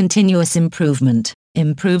input for continuous improvement.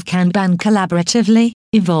 Improve Kanban collaboratively.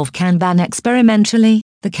 Evolve Kanban experimentally.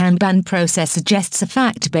 The Kanban process suggests a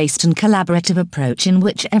fact-based and collaborative approach in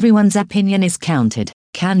which everyone's opinion is counted.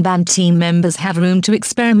 Kanban team members have room to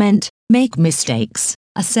experiment, make mistakes,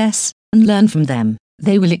 assess, and learn from them.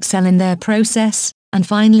 They will excel in their process, and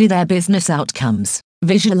finally their business outcomes.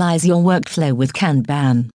 Visualize your workflow with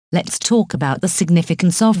Kanban. Let's talk about the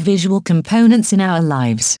significance of visual components in our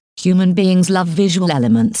lives. Human beings love visual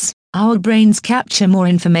elements. Our brains capture more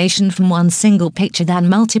information from one single picture than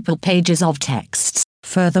multiple pages of texts.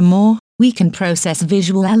 Furthermore, we can process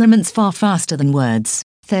visual elements far faster than words.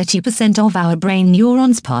 30% of our brain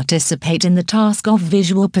neurons participate in the task of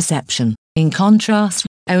visual perception. In contrast,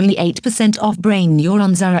 only 8% of brain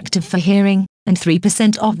neurons are active for hearing, and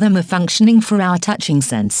 3% of them are functioning for our touching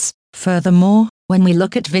sense. Furthermore, when we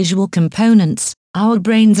look at visual components, our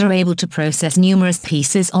brains are able to process numerous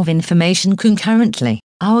pieces of information concurrently.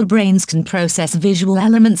 Our brains can process visual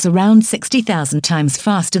elements around 60,000 times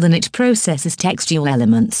faster than it processes textual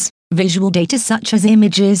elements. Visual data such as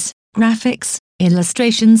images, graphics,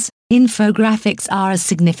 illustrations, infographics are a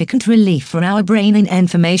significant relief for our brain in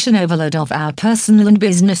information overload of our personal and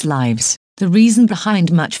business lives. The reason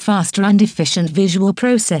behind much faster and efficient visual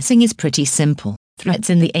processing is pretty simple. Threats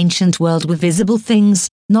in the ancient world were visible things,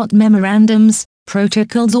 not memorandums,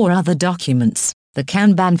 protocols or other documents. The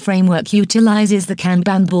Kanban framework utilizes the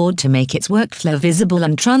Kanban board to make its workflow visible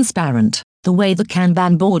and transparent. The way the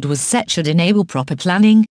Kanban board was set should enable proper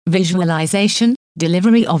planning, visualization,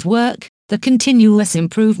 delivery of work, the continuous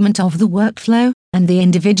improvement of the workflow, and the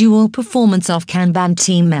individual performance of Kanban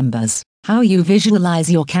team members. How you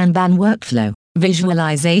visualize your Kanban workflow.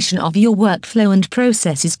 Visualization of your workflow and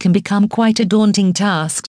processes can become quite a daunting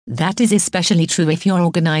task. That is especially true if your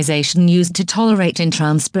organization used to tolerate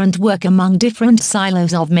intransparent work among different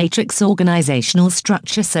silos of matrix organizational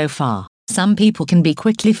structure so far. Some people can be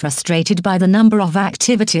quickly frustrated by the number of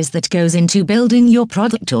activities that goes into building your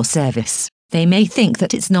product or service. They may think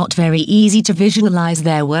that it's not very easy to visualize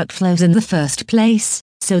their workflows in the first place,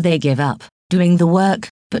 so they give up doing the work,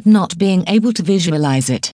 but not being able to visualize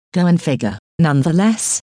it. Go and figure.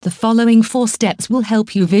 Nonetheless, the following 4 steps will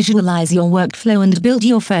help you visualize your workflow and build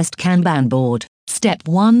your first Kanban board. Step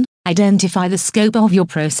 1. Identify the scope of your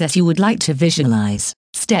process you would like to visualize.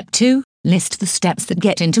 Step 2. List the steps that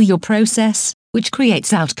get into your process, which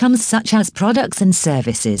creates outcomes such as products and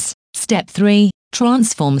services. Step 3.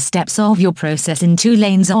 Transform steps of your process into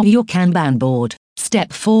lanes of your Kanban board.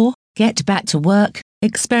 Step 4. Get back to work.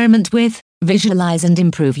 Experiment with, visualize and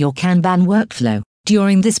improve your Kanban workflow.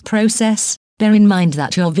 During this process, bear in mind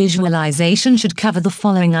that your visualization should cover the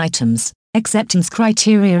following items: acceptance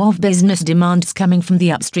criteria of business demands coming from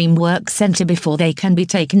the upstream work center before they can be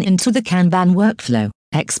taken into the Kanban workflow.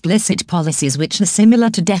 Explicit policies which are similar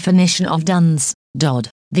to definition of DONES, DOD.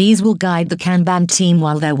 These will guide the Kanban team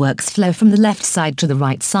while their works flow from the left side to the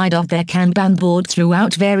right side of their Kanban board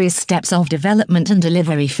throughout various steps of development and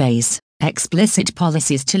delivery phase. Explicit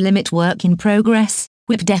policies to limit work in progress.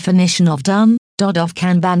 WIP definition of done, of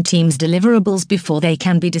Kanban team's deliverables before they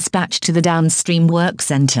can be dispatched to the downstream work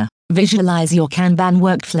center. Visualize your Kanban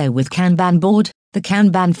workflow with Kanban board. The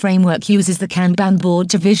Kanban framework uses the Kanban board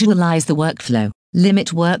to visualize the workflow.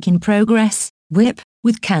 Limit work in progress, WIP,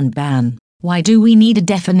 with Kanban. Why do we need a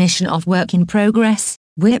definition of work in progress,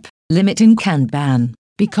 WIP, limit in Kanban?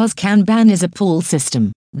 Because Kanban is a pull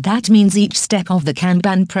system. That means each step of the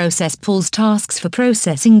Kanban process pulls tasks for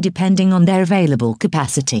processing depending on their available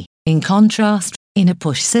capacity. In contrast, in a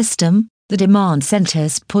push system, the demand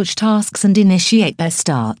centers push tasks and initiate their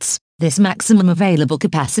starts. This maximum available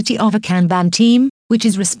capacity of a Kanban team, which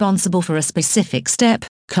is responsible for a specific step,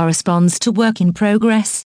 corresponds to work in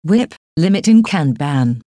progress, WIP, limit in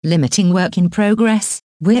Kanban. Limiting work in progress,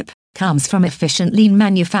 WIP, comes from efficient lean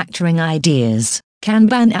manufacturing ideas.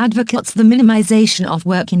 Kanban advocates the minimization of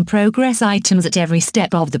work in progress items at every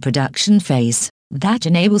step of the production phase. That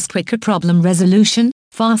enables quicker problem resolution,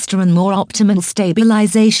 faster and more optimal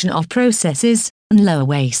stabilization of processes, and lower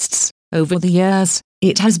wastes. Over the years,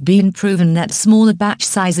 it has been proven that smaller batch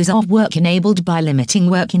sizes of work enabled by limiting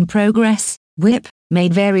work in progress, WIP,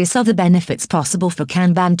 made various other benefits possible for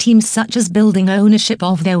Kanban teams such as building ownership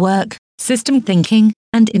of their work, system thinking,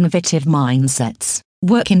 and innovative mindsets.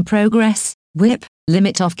 Work in progress, WIP,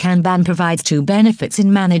 limit of Kanban provides two benefits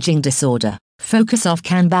in managing disorder. Focus of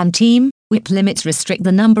Kanban team, WIP limits restrict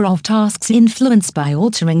the number of tasks influenced by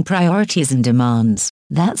altering priorities and demands.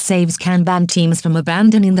 That saves Kanban teams from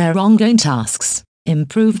abandoning their ongoing tasks.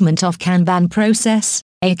 Improvement of Kanban process.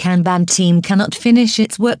 A Kanban team cannot finish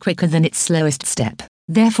its work quicker than its slowest step.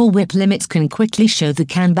 Therefore, WIP limits can quickly show the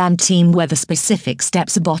Kanban team whether specific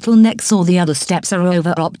steps are bottlenecks or the other steps are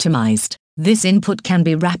over-optimized. This input can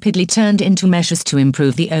be rapidly turned into measures to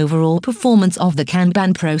improve the overall performance of the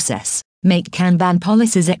Kanban process. Make Kanban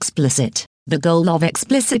policies explicit. The goal of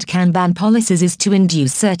explicit Kanban policies is to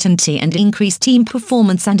induce certainty and increase team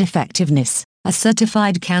performance and effectiveness. A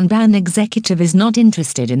certified Kanban executive is not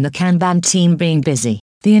interested in the Kanban team being busy.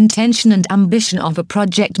 The intention and ambition of a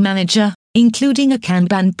project manager, including a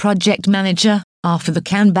Kanban project manager, are for the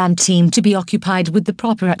Kanban team to be occupied with the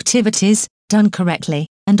proper activities, done correctly,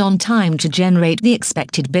 and on time to generate the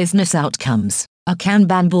expected business outcomes. A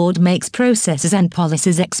Kanban board makes processes and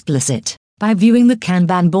policies explicit. By viewing the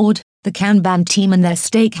Kanban board, the Kanban team and their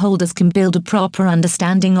stakeholders can build a proper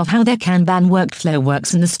understanding of how their Kanban workflow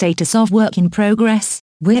works and the status of work in progress,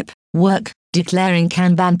 WIP, work. Declaring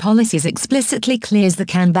Kanban policies explicitly clears the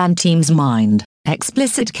Kanban team's mind.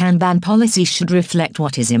 Explicit Kanban policies should reflect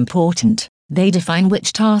what is important. They define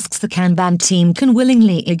which tasks the Kanban team can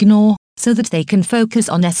willingly ignore, so that they can focus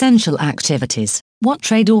on essential activities. What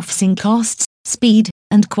trade-offs in costs, speed,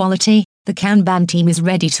 and quality, the Kanban team is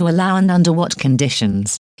ready to allow and under what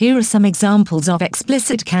conditions. Here are some examples of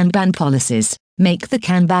explicit Kanban policies. Make the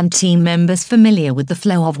Kanban team members familiar with the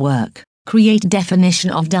flow of work. Create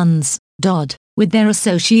definition of dones, DOD, with their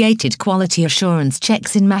associated quality assurance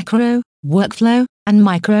checks in macro, workflow, and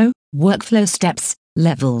micro, workflow steps,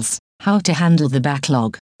 levels. How to handle the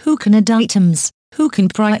backlog. Who can add items, who can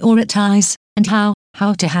prioritize, and how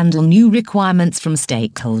to handle new requirements from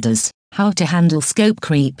stakeholders. How to handle scope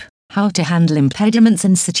creep. How to handle impediments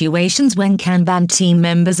and situations when Kanban team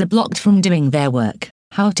members are blocked from doing their work.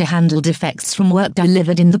 How to handle defects from work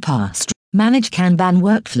delivered in the past. Manage Kanban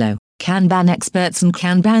workflow. Kanban experts and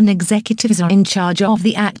Kanban executives are in charge of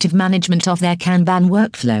the active management of their Kanban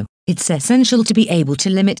workflow. It's essential to be able to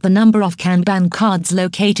limit the number of Kanban cards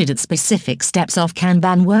located at specific steps of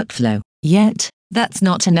Kanban workflow. Yet, that's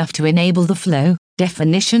not enough to enable the flow,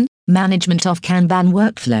 definition, management of Kanban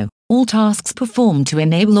workflow. All tasks performed to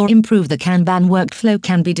enable or improve the Kanban workflow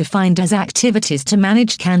can be defined as activities to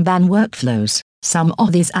manage Kanban workflows. Some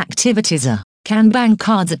of these activities are: Kanban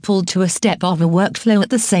cards are pulled to a step of a workflow at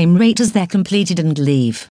the same rate as they're completed and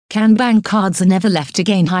leave. Kanban cards are never left to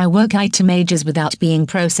gain high work item ages without being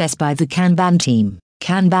processed by the Kanban team.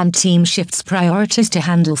 Kanban team shifts priorities to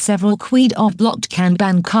handle several queued of blocked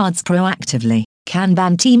Kanban cards proactively.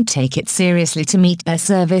 Kanban team take it seriously to meet their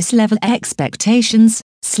service level expectations,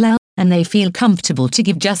 SLA, and they feel comfortable to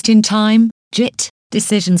give just-in-time, JIT,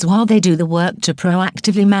 decisions while they do the work to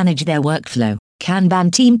proactively manage their workflow.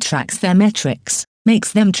 Kanban team tracks their metrics,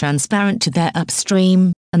 makes them transparent to their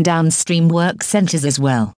upstream and downstream work centers as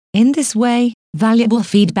well. In this way, valuable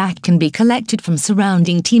feedback can be collected from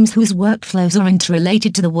surrounding teams whose workflows are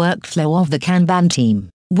interrelated to the workflow of the Kanban team.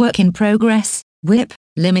 Work in progress, WIP,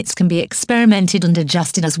 limits can be experimented and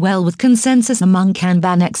adjusted as well with consensus among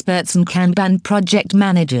Kanban experts and Kanban project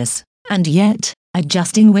managers. And yet,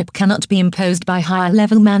 adjusting WIP cannot be imposed by higher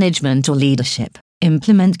level management or leadership.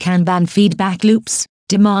 implement Kanban feedback loops.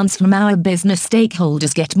 Demands from our business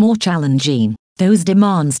stakeholders get more challenging. Those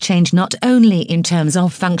demands change not only in terms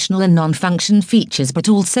of functional and non-function features but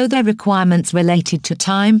also their requirements related to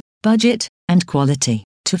time, budget, and quality.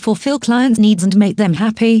 To fulfill clients' needs and make them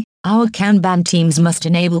happy, our Kanban teams must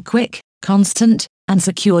enable quick, constant, and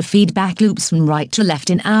secure feedback loops from right to left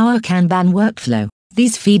in our Kanban workflow.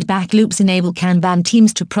 These feedback loops enable Kanban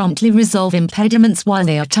teams to promptly resolve impediments while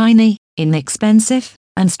they are tiny, inexpensive,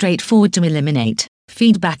 and straightforward to eliminate.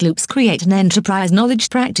 Feedback loops create an enterprise knowledge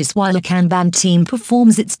practice while a Kanban team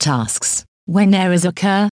performs its tasks. When errors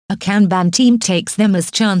occur, a Kanban team takes them as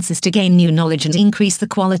chances to gain new knowledge and increase the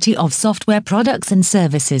quality of software products and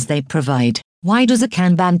services they provide. Why does a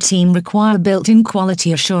Kanban team require built-in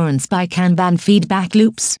quality assurance by Kanban feedback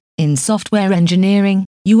loops? In software engineering,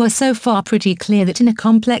 you are so far pretty clear that in a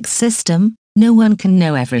complex system, no one can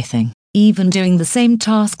know everything. Even doing the same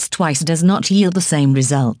tasks twice does not yield the same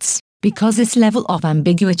results. Because this level of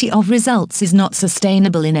ambiguity of results is not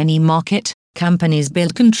sustainable in any market, companies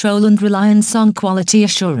build control and reliance on quality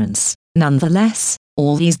assurance. Nonetheless,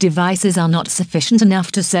 all these devices are not sufficient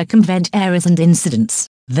enough to circumvent errors and incidents.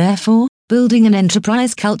 Therefore, building an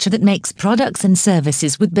enterprise culture that makes products and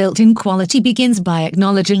services with built-in quality begins by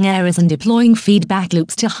acknowledging errors and deploying feedback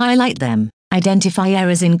loops to highlight them. Identify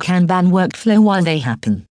errors in Kanban workflow while they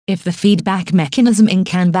happen. If the feedback mechanism in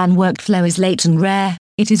Kanban workflow is late and rare,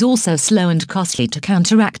 it is also slow and costly to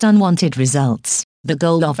counteract unwanted results. The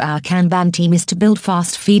goal of our Kanban team is to build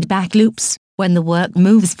fast feedback loops. When the work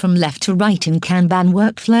moves from left to right in Kanban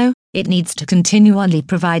workflow, it needs to continually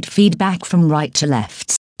provide feedback from right to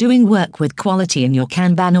left. Doing work with quality in your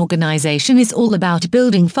Kanban organization is all about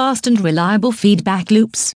building fast and reliable feedback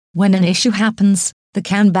loops. When an issue happens, the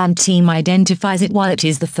Kanban team identifies it while it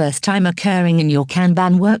is the first time occurring in your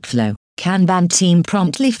Kanban workflow. Kanban team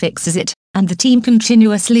promptly fixes it, and the team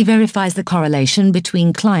continuously verifies the correlation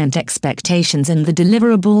between client expectations and the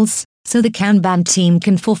deliverables, so the Kanban team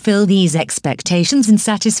can fulfill these expectations and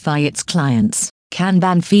satisfy its clients.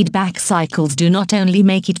 Kanban feedback cycles do not only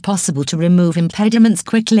make it possible to remove impediments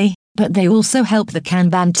quickly, but they also help the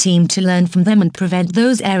Kanban team to learn from them and prevent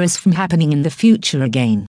those errors from happening in the future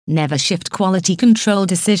again. Never shift quality control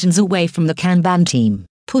decisions away from the Kanban team.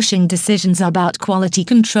 Pushing decisions about quality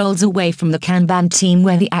controls away from the Kanban team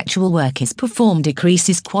where the actual work is performed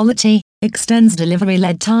decreases quality, extends delivery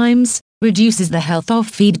lead times, reduces the health of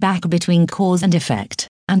feedback between cause and effect,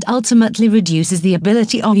 and ultimately reduces the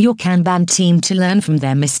ability of your Kanban team to learn from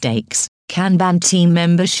their mistakes. Kanban team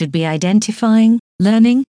members should be identifying,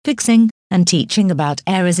 learning, fixing, and teaching about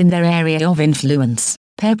errors in their area of influence.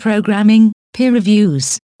 Pair programming, peer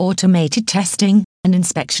reviews, automated testing, and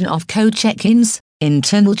inspection of code check-ins,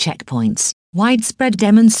 internal checkpoints. Widespread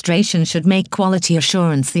demonstration should make quality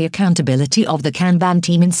assurance the accountability of the Kanban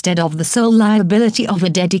team instead of the sole liability of a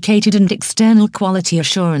dedicated and external quality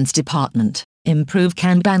assurance department. Improve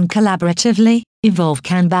Kanban collaboratively, evolve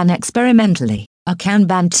Kanban experimentally. A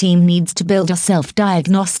Kanban team needs to build a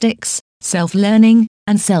self-diagnostics, self-learning,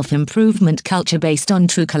 and self-improvement culture based on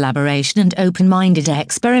true collaboration and open-minded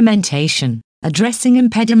experimentation. Addressing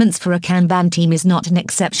impediments for a Kanban team is not an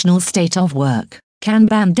exceptional state of work.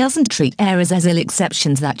 Kanban doesn't treat errors as ill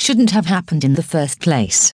exceptions that shouldn't have happened in the first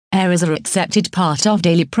place. Errors are accepted part of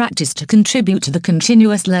daily practice to contribute to the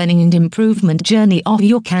continuous learning and improvement journey of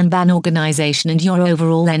your Kanban organization and your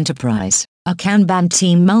overall enterprise. A Kanban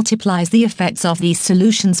team multiplies the effects of these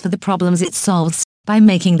solutions for the problems it solves, by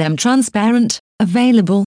making them transparent,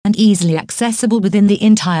 available, and easily accessible within the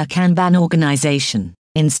entire Kanban organization.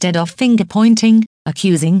 Instead of finger-pointing,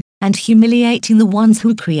 accusing, and humiliating the ones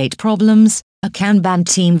who create problems, a Kanban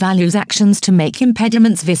team values actions to make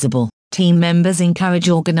impediments visible. Team members encourage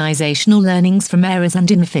organizational learnings from errors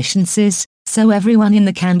and inefficiencies, so everyone in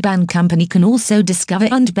the Kanban company can also discover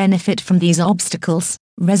and benefit from these obstacles,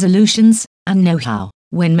 resolutions, and know-how.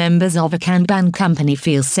 When members of a Kanban company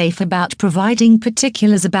feel safe about providing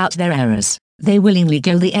particulars about their errors, they willingly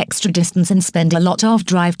go the extra distance and spend a lot of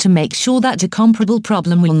drive to make sure that a comparable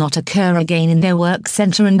problem will not occur again in their work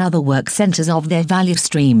center and other work centers of their value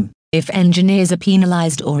stream. If engineers are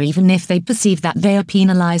penalized or even if they perceive that they are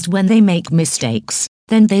penalized when they make mistakes,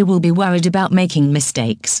 then they will be worried about making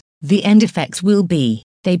mistakes. The end effect will be,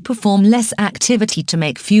 they perform less activity to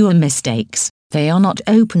make fewer mistakes. They are not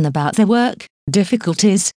open about their work,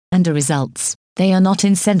 difficulties, and the results. They are not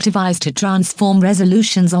incentivized to transform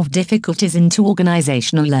resolutions of difficulties into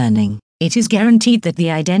organizational learning. It is guaranteed that the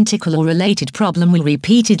identical or related problem will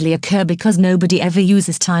repeatedly occur because nobody ever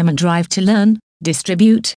uses time and drive to learn,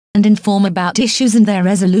 distribute, and inform about issues and their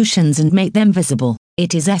resolutions and make them visible.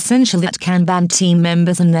 It is essential that Kanban team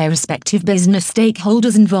members and their respective business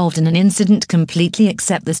stakeholders involved in an incident completely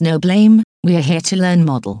accept this no blame, we are here to learn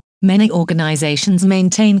model. Many organizations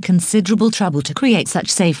maintain considerable trouble to create such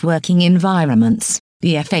safe working environments.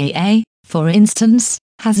 The FAA, for instance,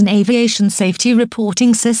 has an aviation safety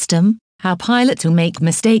reporting system, how pilots who make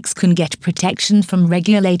mistakes can get protection from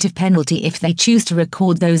regulative penalty if they choose to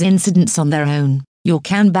record those incidents on their own. Your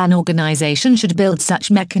Kanban organization should build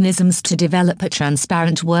such mechanisms to develop a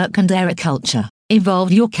transparent work and error culture.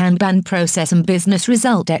 Evolve your Kanban process and business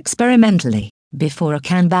result experimentally. Before a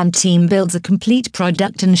Kanban team builds a complete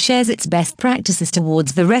product and shares its best practices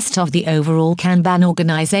towards the rest of the overall Kanban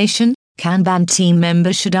organization, Kanban team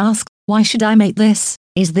members should ask, why should I make this?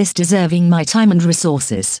 Is this deserving my time and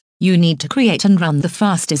resources? You need to create and run the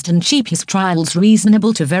fastest and cheapest trials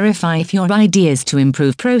reasonable to verify if your ideas to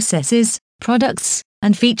improve processes, products,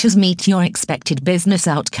 and features meet your expected business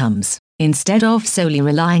outcomes. Instead of solely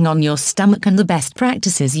relying on your stomach and the best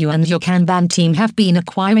practices you and your Kanban team have been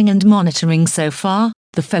acquiring and monitoring so far,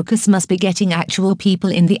 the focus must be getting actual people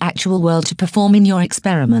in the actual world to perform in your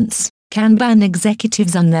experiments. Kanban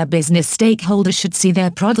executives and their business stakeholders should see their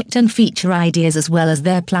product and feature ideas as well as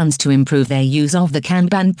their plans to improve their use of the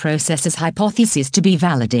Kanban process as hypotheses to be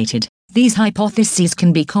validated. These hypotheses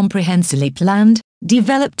can be comprehensively planned,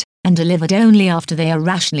 developed, and delivered only after they are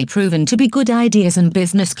rationally proven to be good ideas and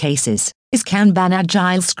business cases. Is Kanban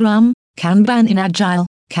Agile Scrum? Kanban in Agile,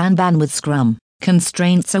 Kanban with Scrum.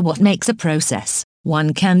 Constraints are what makes a process.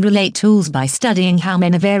 One can relate tools by studying how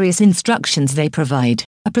many various instructions they provide.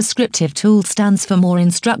 A prescriptive tool stands for more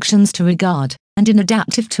instructions to regard, and an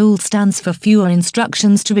adaptive tool stands for fewer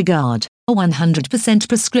instructions to regard. A 100%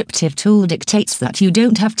 prescriptive tool dictates that you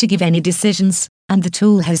don't have to give any decisions, and the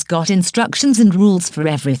tool has got instructions and rules for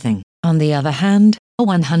everything. On the other hand, a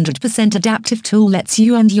 100% adaptive tool lets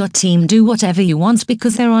you and your team do whatever you want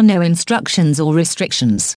because there are no instructions or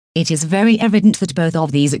restrictions. It is very evident that both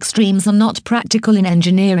of these extremes are not practical in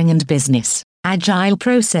engineering and business. Agile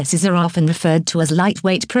processes are often referred to as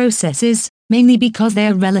lightweight processes, mainly because they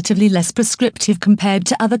are relatively less prescriptive compared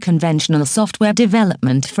to other conventional software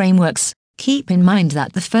development frameworks. Keep in mind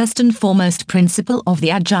that the first and foremost principle of the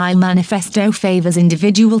Agile Manifesto favors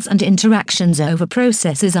individuals and interactions over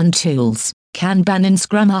processes and tools. Kanban and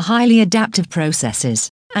Scrum are highly adaptive processes,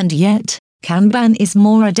 and yet, Kanban is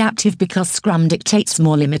more adaptive because Scrum dictates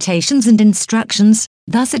more limitations and instructions,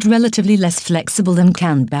 thus it's relatively less flexible than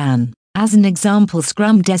Kanban. As an example,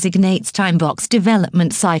 Scrum designates time-boxed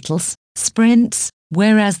development cycles, sprints,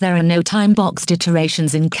 whereas there are no time-boxed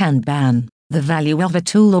iterations in Kanban. The value of a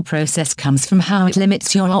tool or process comes from how it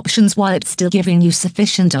limits your options while it's still giving you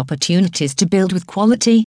sufficient opportunities to build with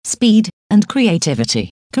quality, speed, and creativity.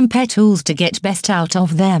 Compare tools to get best out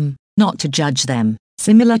of them, not to judge them.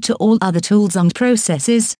 Similar to all other tools and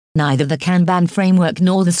processes, neither the Kanban framework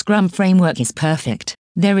nor the Scrum framework is perfect.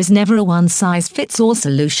 There is never a one-size-fits-all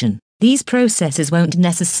solution. These processes won't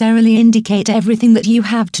necessarily indicate everything that you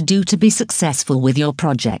have to do to be successful with your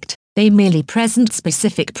project. They merely present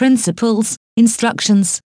specific principles,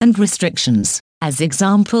 instructions, and restrictions. As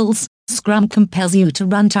examples, Scrum compels you to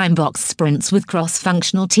run time-boxed sprints with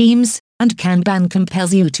cross-functional teams, and Kanban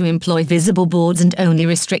compels you to employ visible boards and only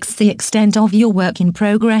restricts the extent of your work in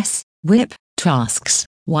progress, WIP, tasks.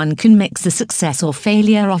 One can mix the success or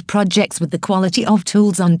failure of projects with the quality of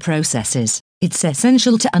tools and processes. It's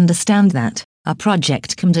essential to understand that a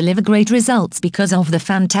project can deliver great results because of the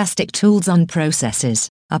fantastic tools and processes.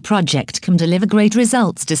 A project can deliver great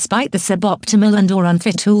results despite the suboptimal and or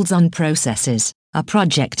unfit tools and processes. A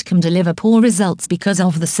project can deliver poor results because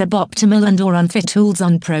of the suboptimal and or unfit tools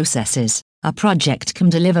and processes. A project can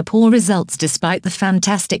deliver poor results despite the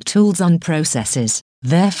fantastic tools and processes.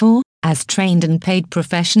 Therefore, as trained and paid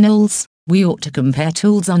professionals, we ought to compare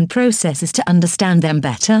tools and processes to understand them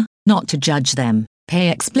better, not to judge them. Pay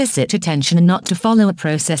explicit attention and not to follow a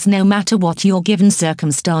process no matter what your given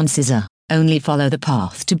circumstances are. Only follow the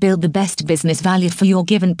path to build the best business value for your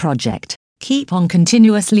given project. Keep on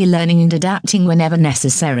continuously learning and adapting whenever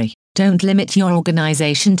necessary. Don't limit your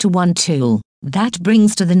organization to one tool. That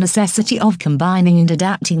brings to the necessity of combining and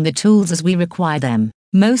adapting the tools as we require them.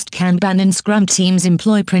 Most Kanban and Scrum teams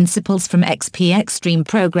employ principles from XP Extreme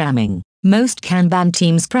Programming. Most Kanban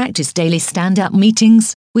teams practice daily stand-up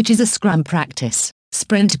meetings, which is a Scrum practice.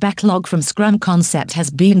 Sprint backlog from Scrum concept has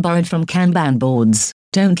been borrowed from Kanban boards.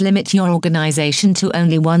 Don't limit your organization to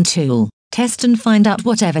only one tool. Test and find out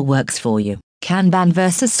whatever works for you. Kanban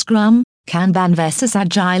versus Scrum, Kanban versus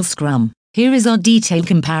Agile Scrum. Here is our detailed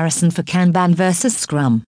comparison for Kanban versus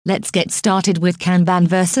Scrum. Let's get started with Kanban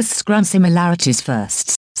versus Scrum similarities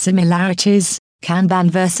first. Similarities, Kanban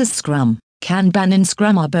versus Scrum. Kanban and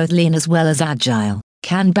Scrum are both lean as well as agile.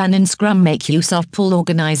 Kanban and Scrum make use of pull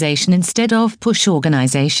organization instead of push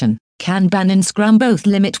organization. Kanban and Scrum both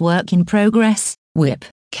limit work in progress, WIP.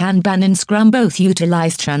 Kanban and Scrum both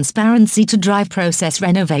utilize transparency to drive process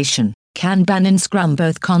renovation. Kanban and Scrum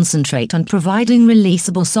both concentrate on providing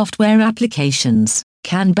releasable software applications.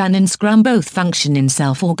 Kanban and Scrum both function in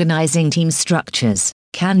self-organizing team structures.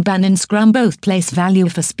 Kanban and Scrum both place value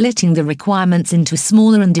for splitting the requirements into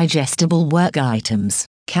smaller and digestible work items.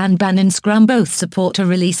 Kanban and Scrum both support a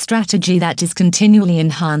release strategy that is continually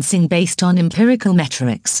enhancing based on empirical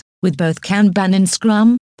metrics. With both Kanban and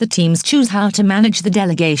Scrum, the teams choose how to manage the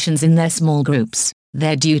delegations in their small groups.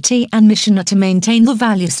 Their duty and mission are to maintain the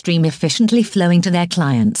value stream efficiently flowing to their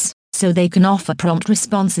clients, so they can offer prompt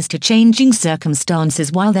responses to changing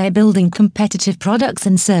circumstances while they're building competitive products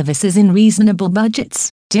and services in reasonable budgets.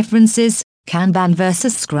 Differences: Kanban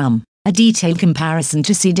versus Scrum. A detailed comparison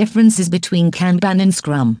to see differences between Kanban and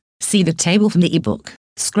Scrum. See the table from the ebook.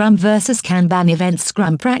 Scrum versus Kanban events.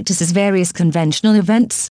 Scrum practices various conventional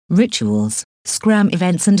events, rituals. Scrum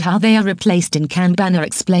events and how they are replaced in Kanban are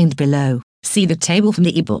explained below. See the table from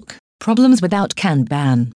the ebook. Problems without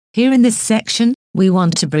Kanban. Here in this section, we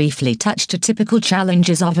want to briefly touch to typical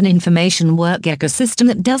challenges of an information work ecosystem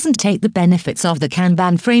that doesn't take the benefits of the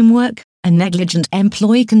Kanban framework. A negligent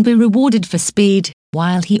employee can be rewarded for speed,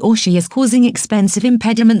 while he or she is causing expensive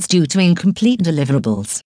impediments due to incomplete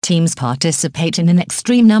deliverables. Teams participate in an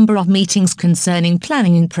extreme number of meetings concerning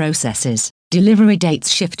planning processes. Delivery dates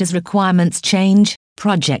shift as requirements change.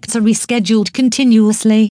 Projects are rescheduled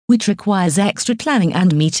continuously, which requires extra planning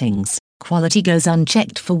and meetings. Quality goes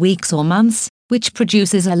unchecked for weeks or months, which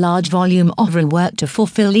produces a large volume of rework to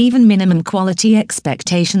fulfill even minimum quality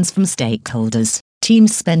expectations from stakeholders.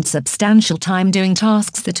 Teams spend substantial time doing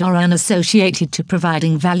tasks that are unassociated to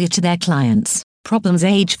providing value to their clients. Problems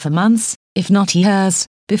age for months, if not years,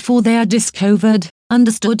 before they are discovered,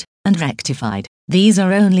 understood, and rectified. These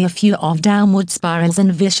are only a few of downward spirals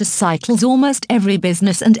and vicious cycles almost every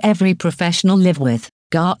business and every professional live with.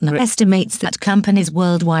 Gartner estimates that companies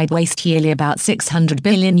worldwide waste yearly about $600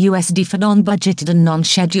 billion for non-budgeted and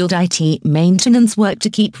non-scheduled IT maintenance work to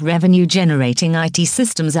keep revenue-generating IT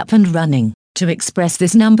systems up and running. To express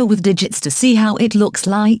this number with digits to see how it looks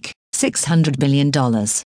like, $600 billion.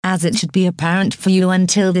 As it should be apparent for you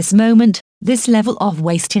until this moment, this level of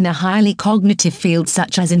waste in a highly cognitive field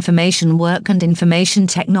such as information work and information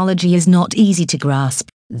technology is not easy to grasp.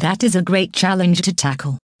 That is a great challenge to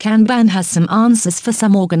tackle. Kanban has some answers for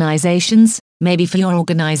some organizations, maybe for your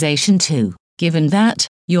organization too. Given that,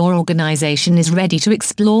 your organization is ready to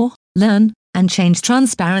explore, learn, and change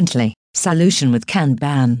transparently. Solution with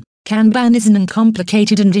Kanban. Kanban is an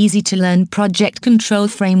uncomplicated and easy-to-learn project control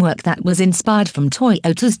framework that was inspired from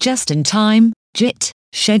Toyota's just-in-time, JIT,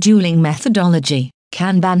 scheduling methodology.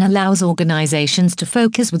 Kanban allows organizations to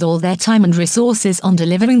focus with all their time and resources on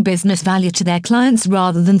delivering business value to their clients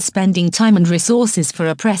rather than spending time and resources for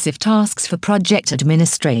oppressive tasks for project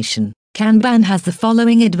administration. Kanban has the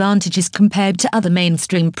following advantages compared to other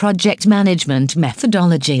mainstream project management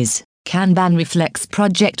methodologies. Kanban reflects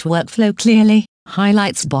project workflow clearly,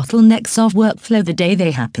 highlights bottlenecks of workflow the day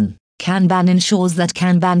they happen. Kanban ensures that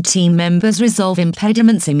Kanban team members resolve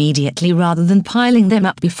impediments immediately rather than piling them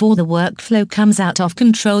up before the workflow comes out of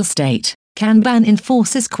control state. Kanban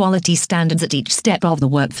enforces quality standards at each step of the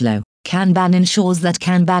workflow. Kanban ensures that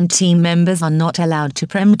Kanban team members are not allowed to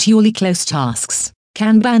prematurely close tasks.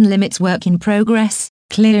 Kanban limits work in progress,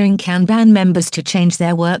 clearing Kanban members to change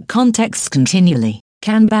their work contexts continually.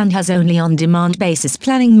 Kanban has only on-demand basis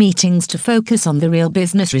planning meetings to focus on the real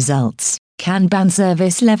business results. Kanban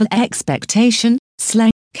service level expectation, SLA.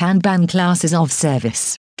 Kanban classes of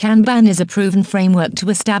service. Kanban is a proven framework to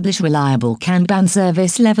establish reliable Kanban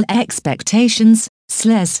service level expectations,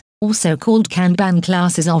 SLAs, also called Kanban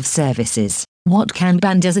classes of services. What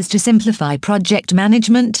Kanban does is to simplify project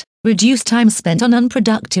management, reduce time spent on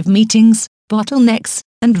unproductive meetings, bottlenecks,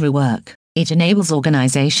 and rework. It enables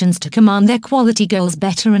organizations to command their quality goals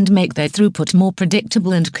better and make their throughput more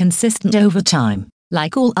predictable and consistent over time.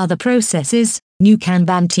 Like all other processes, new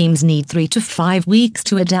Kanban teams need 3 to 5 weeks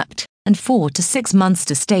to adapt, and 4 to 6 months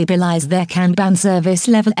to stabilize their Kanban service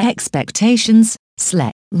level expectations,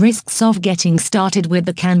 SLA. Risks of getting started with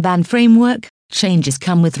the Kanban framework. Changes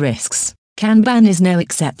come with risks. Kanban is no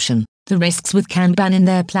exception. The risks with Kanban and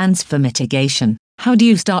their plans for mitigation. How do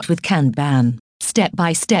you start with Kanban?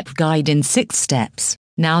 Step-by-step guide in 6 steps.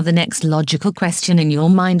 Now the next logical question in your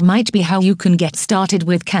mind might be how you can get started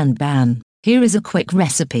with Kanban. Here is a quick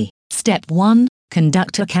recipe. Step 1.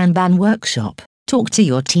 Conduct a Kanban workshop. Talk to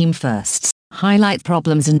your team first. Highlight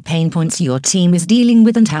problems and pain points your team is dealing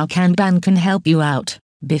with and how Kanban can help you out.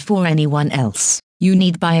 Before anyone else, you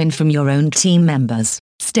need buy-in from your own team members.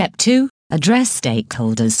 Step 2. Address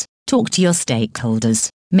stakeholders. Talk to your stakeholders.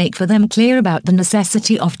 Make for them clear about the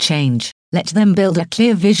necessity of change. Let them build a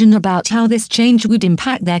clear vision about how this change would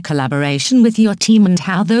impact their collaboration with your team and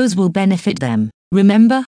how those will benefit them.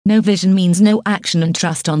 Remember, no vision means no action, and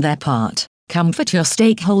trust on their part. Comfort your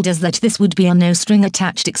stakeholders that this would be a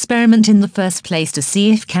no-string-attached experiment in the first place to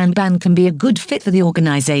see if Kanban can be a good fit for the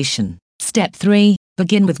organization. Step 3.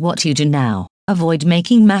 Begin with what you do now. Avoid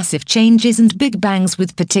making massive changes and big bangs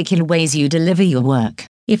with particular ways you deliver your work.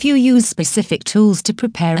 If you use specific tools to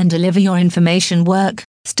prepare and deliver your information work,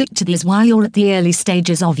 stick to these while you're at the early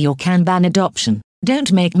stages of your Kanban adoption.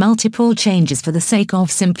 Don't make multiple changes for the sake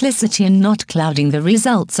of simplicity and not clouding the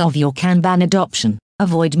results of your Kanban adoption.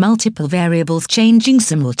 Avoid multiple variables changing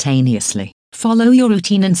simultaneously. Follow your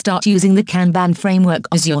routine and start using the Kanban framework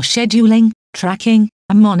as your scheduling, tracking,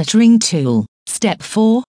 and monitoring tool. Step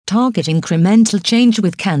 4. Target incremental change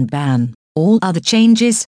with Kanban. All other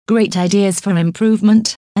changes, great ideas for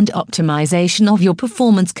improvement, and optimization of your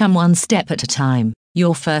performance come one step at a time.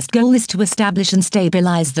 Your first goal is to establish and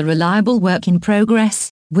stabilize the reliable work in progress,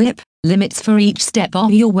 WIP, limits for each step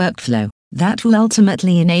of your workflow. That will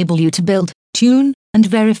ultimately enable you to build, tune, and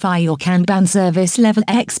verify your Kanban service level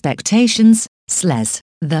expectations, SLEs.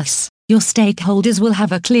 Thus, your stakeholders will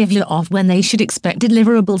have a clear view of when they should expect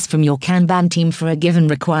deliverables from your Kanban team for a given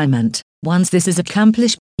requirement. Once this is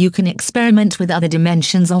accomplished, you can experiment with other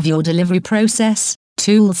dimensions of your delivery process,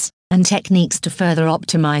 tools, and techniques to further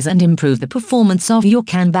optimize and improve the performance of your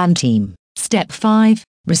Kanban team. Step 5.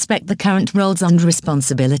 Respect the current roles and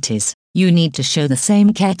responsibilities. You need to show the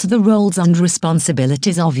same care to the roles and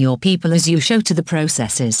responsibilities of your people as you show to the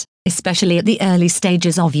processes. Especially at the early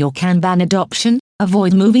stages of your Kanban adoption,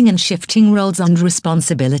 avoid moving and shifting roles and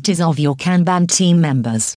responsibilities of your Kanban team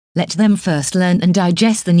members. Let them first learn and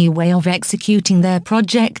digest the new way of executing their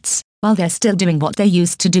projects, while they're still doing what they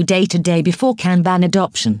used to do day to day before Kanban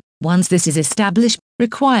adoption. Once this is established,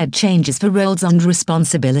 required changes for roles and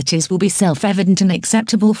responsibilities will be self-evident and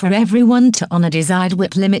acceptable for everyone to honor desired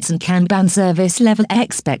WIP limits and Kanban service level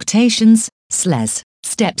expectations, SLEs.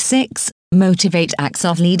 Step 6. Motivate acts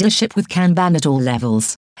of leadership with Kanban at all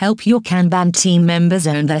levels. Help your Kanban team members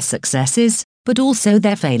own their successes, but also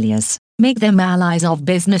their failures. Make them allies of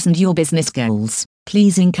business and your business goals.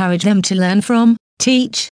 Please encourage them to learn from,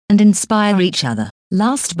 teach, and inspire each other.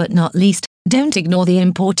 Last but not least, don't ignore the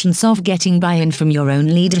importance of getting buy-in from your own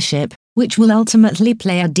leadership, which will ultimately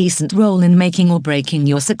play a decent role in making or breaking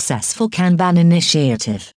your successful Kanban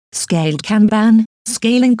initiative. Scaled Kanban,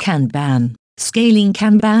 scaling Kanban, scaling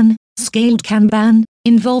Kanban, scaled Kanban,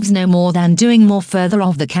 involves no more than doing more further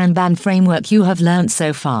of the Kanban framework you have learned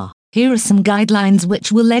so far. Here are some guidelines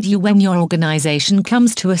which will lead you when your organization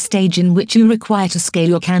comes to a stage in which you require to scale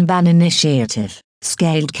your Kanban initiative.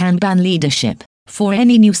 Scaled Kanban leadership. For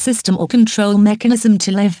any new system or control mechanism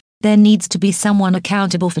to live, there needs to be someone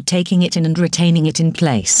accountable for taking it in and retaining it in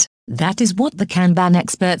place. That is what the Kanban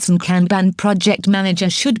experts and Kanban project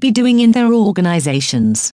managers should be doing in their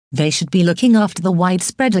organizations. They should be looking after the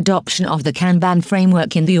widespread adoption of the Kanban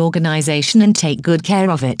framework in the organization and take good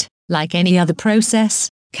care of it. Like any other process,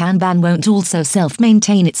 Kanban won't also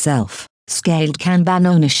self-maintain itself. Scaled Kanban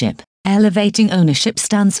ownership. Elevating ownership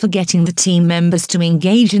stands for getting the team members to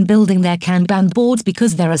engage in building their Kanban boards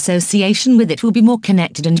because their association with it will be more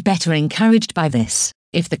connected and better encouraged by this.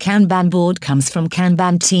 If the Kanban board comes from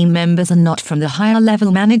Kanban team members and not from the higher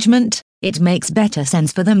level management, it makes better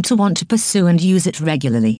sense for them to want to pursue and use it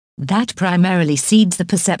regularly. That primarily seeds the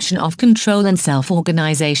perception of control and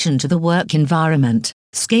self-organization to the work environment.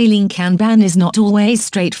 Scaling Kanban is not always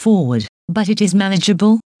straightforward, but it is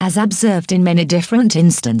manageable, as observed in many different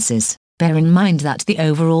instances. Bear in mind that the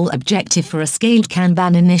overall objective for a scaled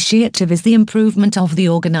Kanban initiative is the improvement of the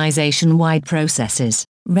organization-wide processes.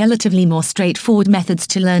 Relatively more straightforward methods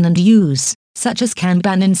to learn and use, such as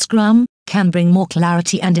Kanban and Scrum, can bring more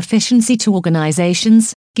clarity and efficiency to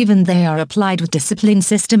organizations, given they are applied with discipline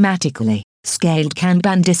systematically. Scaled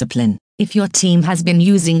Kanban discipline. If your team has been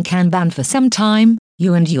using Kanban for some time,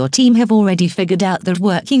 you and your team have already figured out that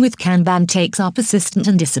working with Kanban takes a persistent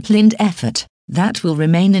and disciplined effort. That will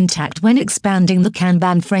remain intact when expanding the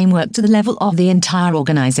Kanban framework to the level of the entire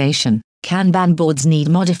organization. Kanban boards need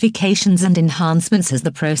modifications and enhancements as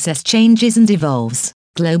the process changes and evolves.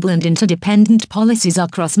 Global and interdependent policies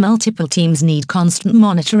across multiple teams need constant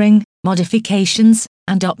monitoring, modifications,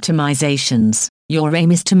 and optimizations. Your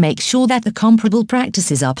aim is to make sure that the comparable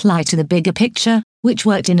practices apply to the bigger picture, which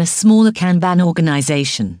worked in a smaller Kanban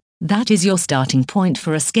organization. That is your starting point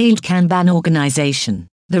for a scaled Kanban organization.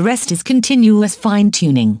 The rest is continuous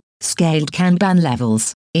fine-tuning. Scaled Kanban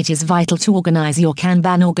levels. It is vital to organize your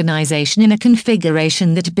Kanban organization in a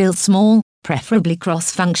configuration that builds small, preferably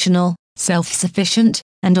cross-functional, self-sufficient,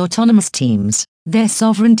 and autonomous teams. Their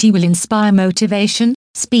sovereignty will inspire motivation,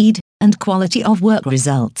 speed, and quality of work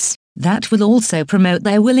results. That will also promote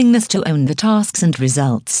their willingness to own the tasks and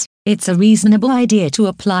results. It's a reasonable idea to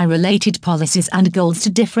apply related policies and goals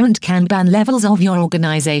to different Kanban levels of your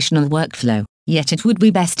organizational workflow. Yet it would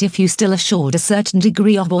be best if you still assured a certain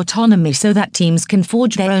degree of autonomy so that teams can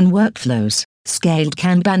forge their own workflows. Scaled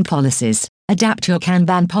Kanban policies. Adapt your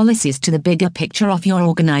Kanban policies to the bigger picture of your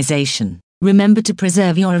organization. Remember to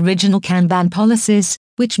preserve your original Kanban policies,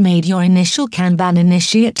 which made your initial Kanban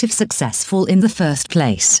initiative successful in the first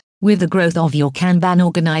place. With the growth of your Kanban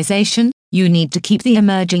organization, you need to keep the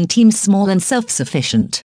emerging teams small and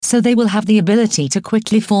self-sufficient, so they will have the ability to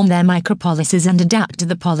quickly form their micro-policies and adapt to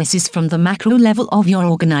the policies from the macro level of your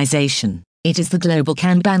organization. It is the global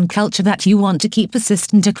Kanban culture that you want to keep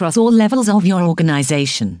persistent across all levels of your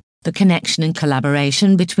organization. The connection and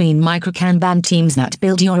collaboration between micro-Kanban teams that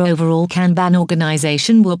build your overall Kanban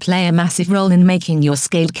organization will play a massive role in making your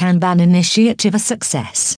scaled Kanban initiative a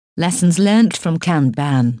success. Lessons learned from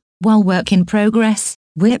Kanban. While work in progress,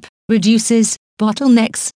 WIP, reduces,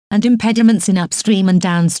 bottlenecks, and impediments in upstream and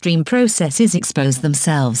downstream processes expose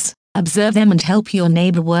themselves. Observe them and help your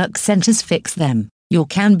neighbor work centers fix them. Your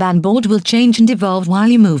Kanban board will change and evolve while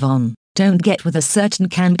you move on. Don't get with a certain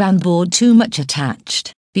Kanban board too much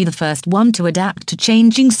attached. Be the first one to adapt to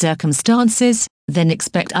changing circumstances, then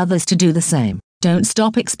expect others to do the same. Don't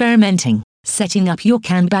stop experimenting. Setting up your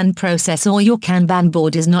Kanban process or your Kanban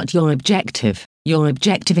board is not your objective. Your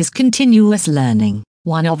objective is continuous learning.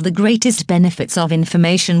 One of the greatest benefits of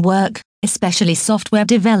information work, especially software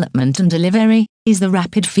development and delivery, is the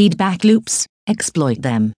rapid feedback loops. Exploit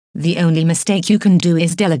them. The only mistake you can do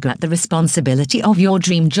is delegate the responsibility of your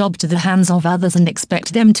dream job to the hands of others and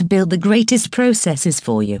expect them to build the greatest processes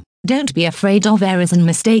for you. Don't be afraid of errors and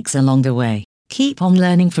mistakes along the way. Keep on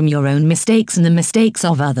learning from your own mistakes and the mistakes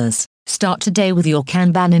of others. Start today with your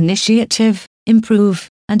Kanban initiative, improve,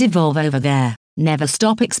 and evolve over there. Never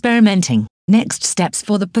stop experimenting. Next steps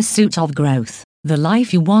for the pursuit of growth. The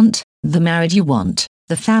life you want, the marriage you want,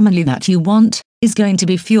 the family that you want, is going to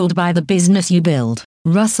be fueled by the business you build.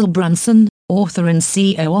 Russell Brunson, author and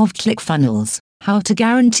CEO of ClickFunnels. How to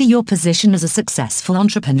guarantee your position as a successful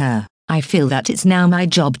entrepreneur. I feel that it's now my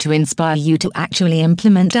job to inspire you to actually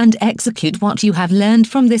implement and execute what you have learned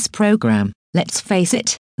from this program. Let's face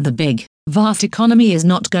it, the big, vast economy is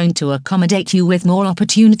not going to accommodate you with more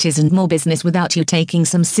opportunities and more business without you taking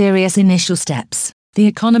some serious initial steps. The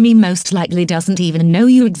economy most likely doesn't even know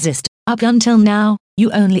you exist. Up until now,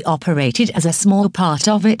 you only operated as a small part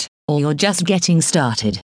of it, or you're just getting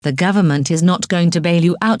started. The government is not going to bail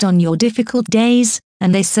you out on your difficult days,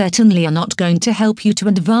 and they certainly are not going to help you to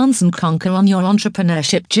advance and conquer on your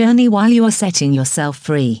entrepreneurship journey while you are setting yourself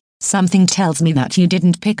free. Something tells me that you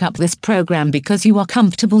didn't pick up this program because you are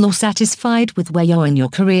comfortable or satisfied with where you're in your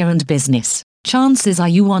career and business. Chances are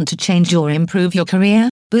you want to change or improve your career,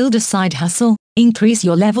 build a side hustle, increase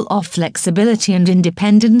your level of flexibility and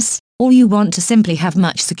independence, or you want to simply have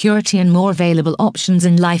much security and more available options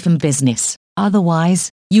in life and business.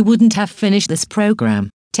 Otherwise, you wouldn't have finished this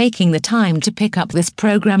program. Taking the time to pick up this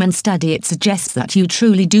program and study it suggests that you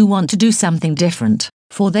truly do want to do something different.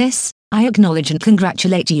 For this, I acknowledge and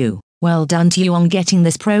congratulate you. Well done to you on getting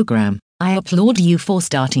this program. I applaud you for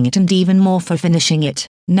starting it and even more for finishing it.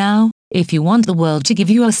 Now, if you want the world to give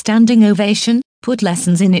you a standing ovation, put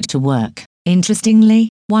lessons in it to work. Interestingly,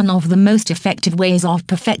 one of the most effective ways of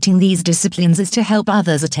perfecting these disciplines is to help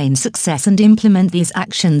others attain success and implement these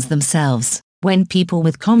actions themselves. When people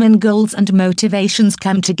with common goals and motivations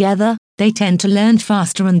come together, they tend to learn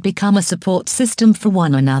faster and become a support system for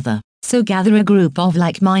one another. So gather a group of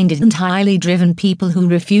like-minded and highly driven people who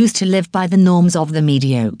refuse to live by the norms of the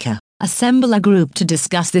mediocre. Assemble a group to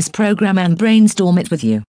discuss this program and brainstorm it with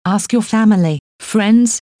you. Ask your family,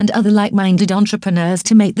 friends, and other like-minded entrepreneurs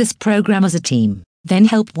to make this program as a team. Then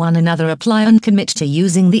help one another apply and commit to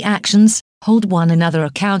using the actions, hold one another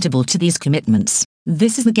accountable to these commitments.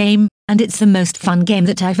 This is the game, and it's the most fun game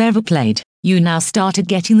that I've ever played. You now started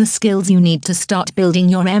getting the skills you need to start building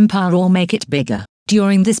your empire or make it bigger.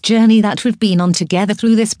 During this journey that we've been on together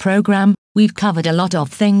through this program, we've covered a lot of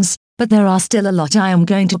things, but there are still a lot I am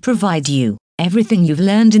going to provide you. Everything you've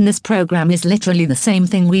learned in this program is literally the same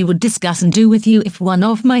thing we would discuss and do with you if one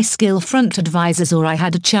of my Skillfront advisors or I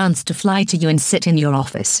had a chance to fly to you and sit in your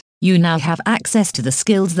office. You now have access to the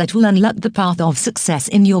skills that will unlock the path of success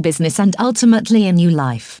in your business and ultimately in your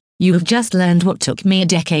life. You have just learned what took me a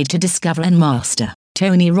decade to discover and master.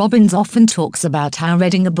 Tony Robbins often talks about how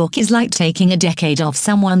reading a book is like taking a decade of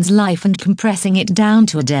someone's life and compressing it down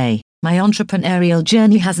to a day. My entrepreneurial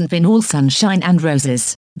journey hasn't been all sunshine and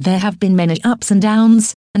roses. There have been many ups and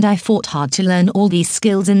downs, and I fought hard to learn all these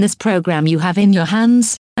skills in this program you have in your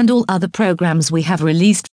hands, and all other programs we have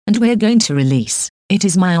released, and we're going to release. It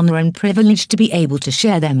is my honor and privilege to be able to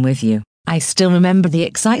share them with you. I still remember the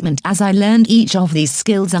excitement as I learned each of these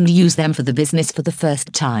skills and used them for the business for the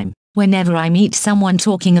first time. Whenever I meet someone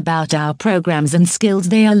talking about our programs and skills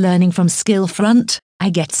they are learning from Skillfront,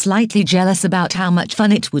 I get slightly jealous about how much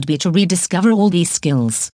fun it would be to rediscover all these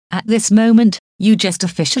skills. At this moment, you just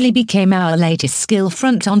officially became our latest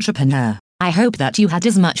Skillfront entrepreneur. I hope that you had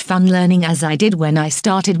as much fun learning as I did when I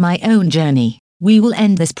started my own journey. We will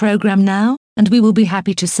end this program now, and we will be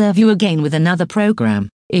happy to serve you again with another program.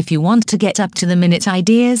 If you want to get up-to-the-minute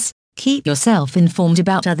ideas, keep yourself informed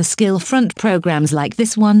about other Skillfront programs like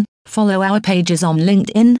this one, follow our pages on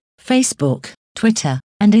LinkedIn, Facebook, Twitter,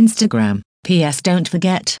 and Instagram. P.S. Don't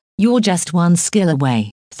forget, you're just one skill away.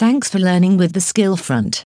 Thanks for learning with the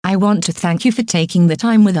Skillfront. I want to thank you for taking the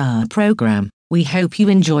time with our program. We hope you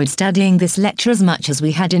enjoyed studying this lecture as much as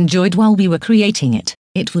we had enjoyed while we were creating it.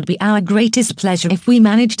 It would be our greatest pleasure if we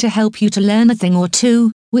managed to help you to learn a thing or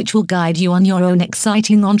two, which will guide you on your own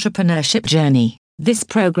exciting entrepreneurship journey. This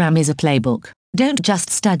program is a playbook. Don't just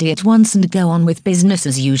study it once and go on with business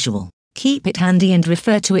as usual. Keep it handy and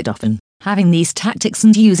refer to it often. Having these tactics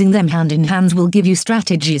and using them hand in hand will give you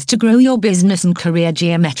strategies to grow your business and career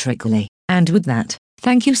geometrically. And with that,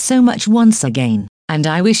 thank you so much once again, and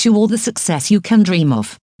I wish you all the success you can dream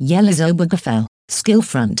of. Yella Zobagafel,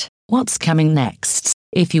 Skillfront, what's coming next?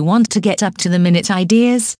 If you want to get up-to-the-minute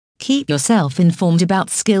ideas, keep yourself informed about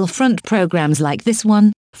Skillfront programs like this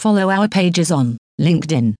one, follow our pages on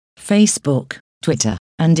LinkedIn, Facebook, Twitter,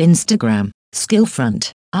 and Instagram.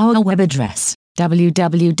 Skillfront, our web address,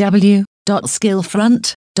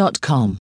 www.skillfront.com.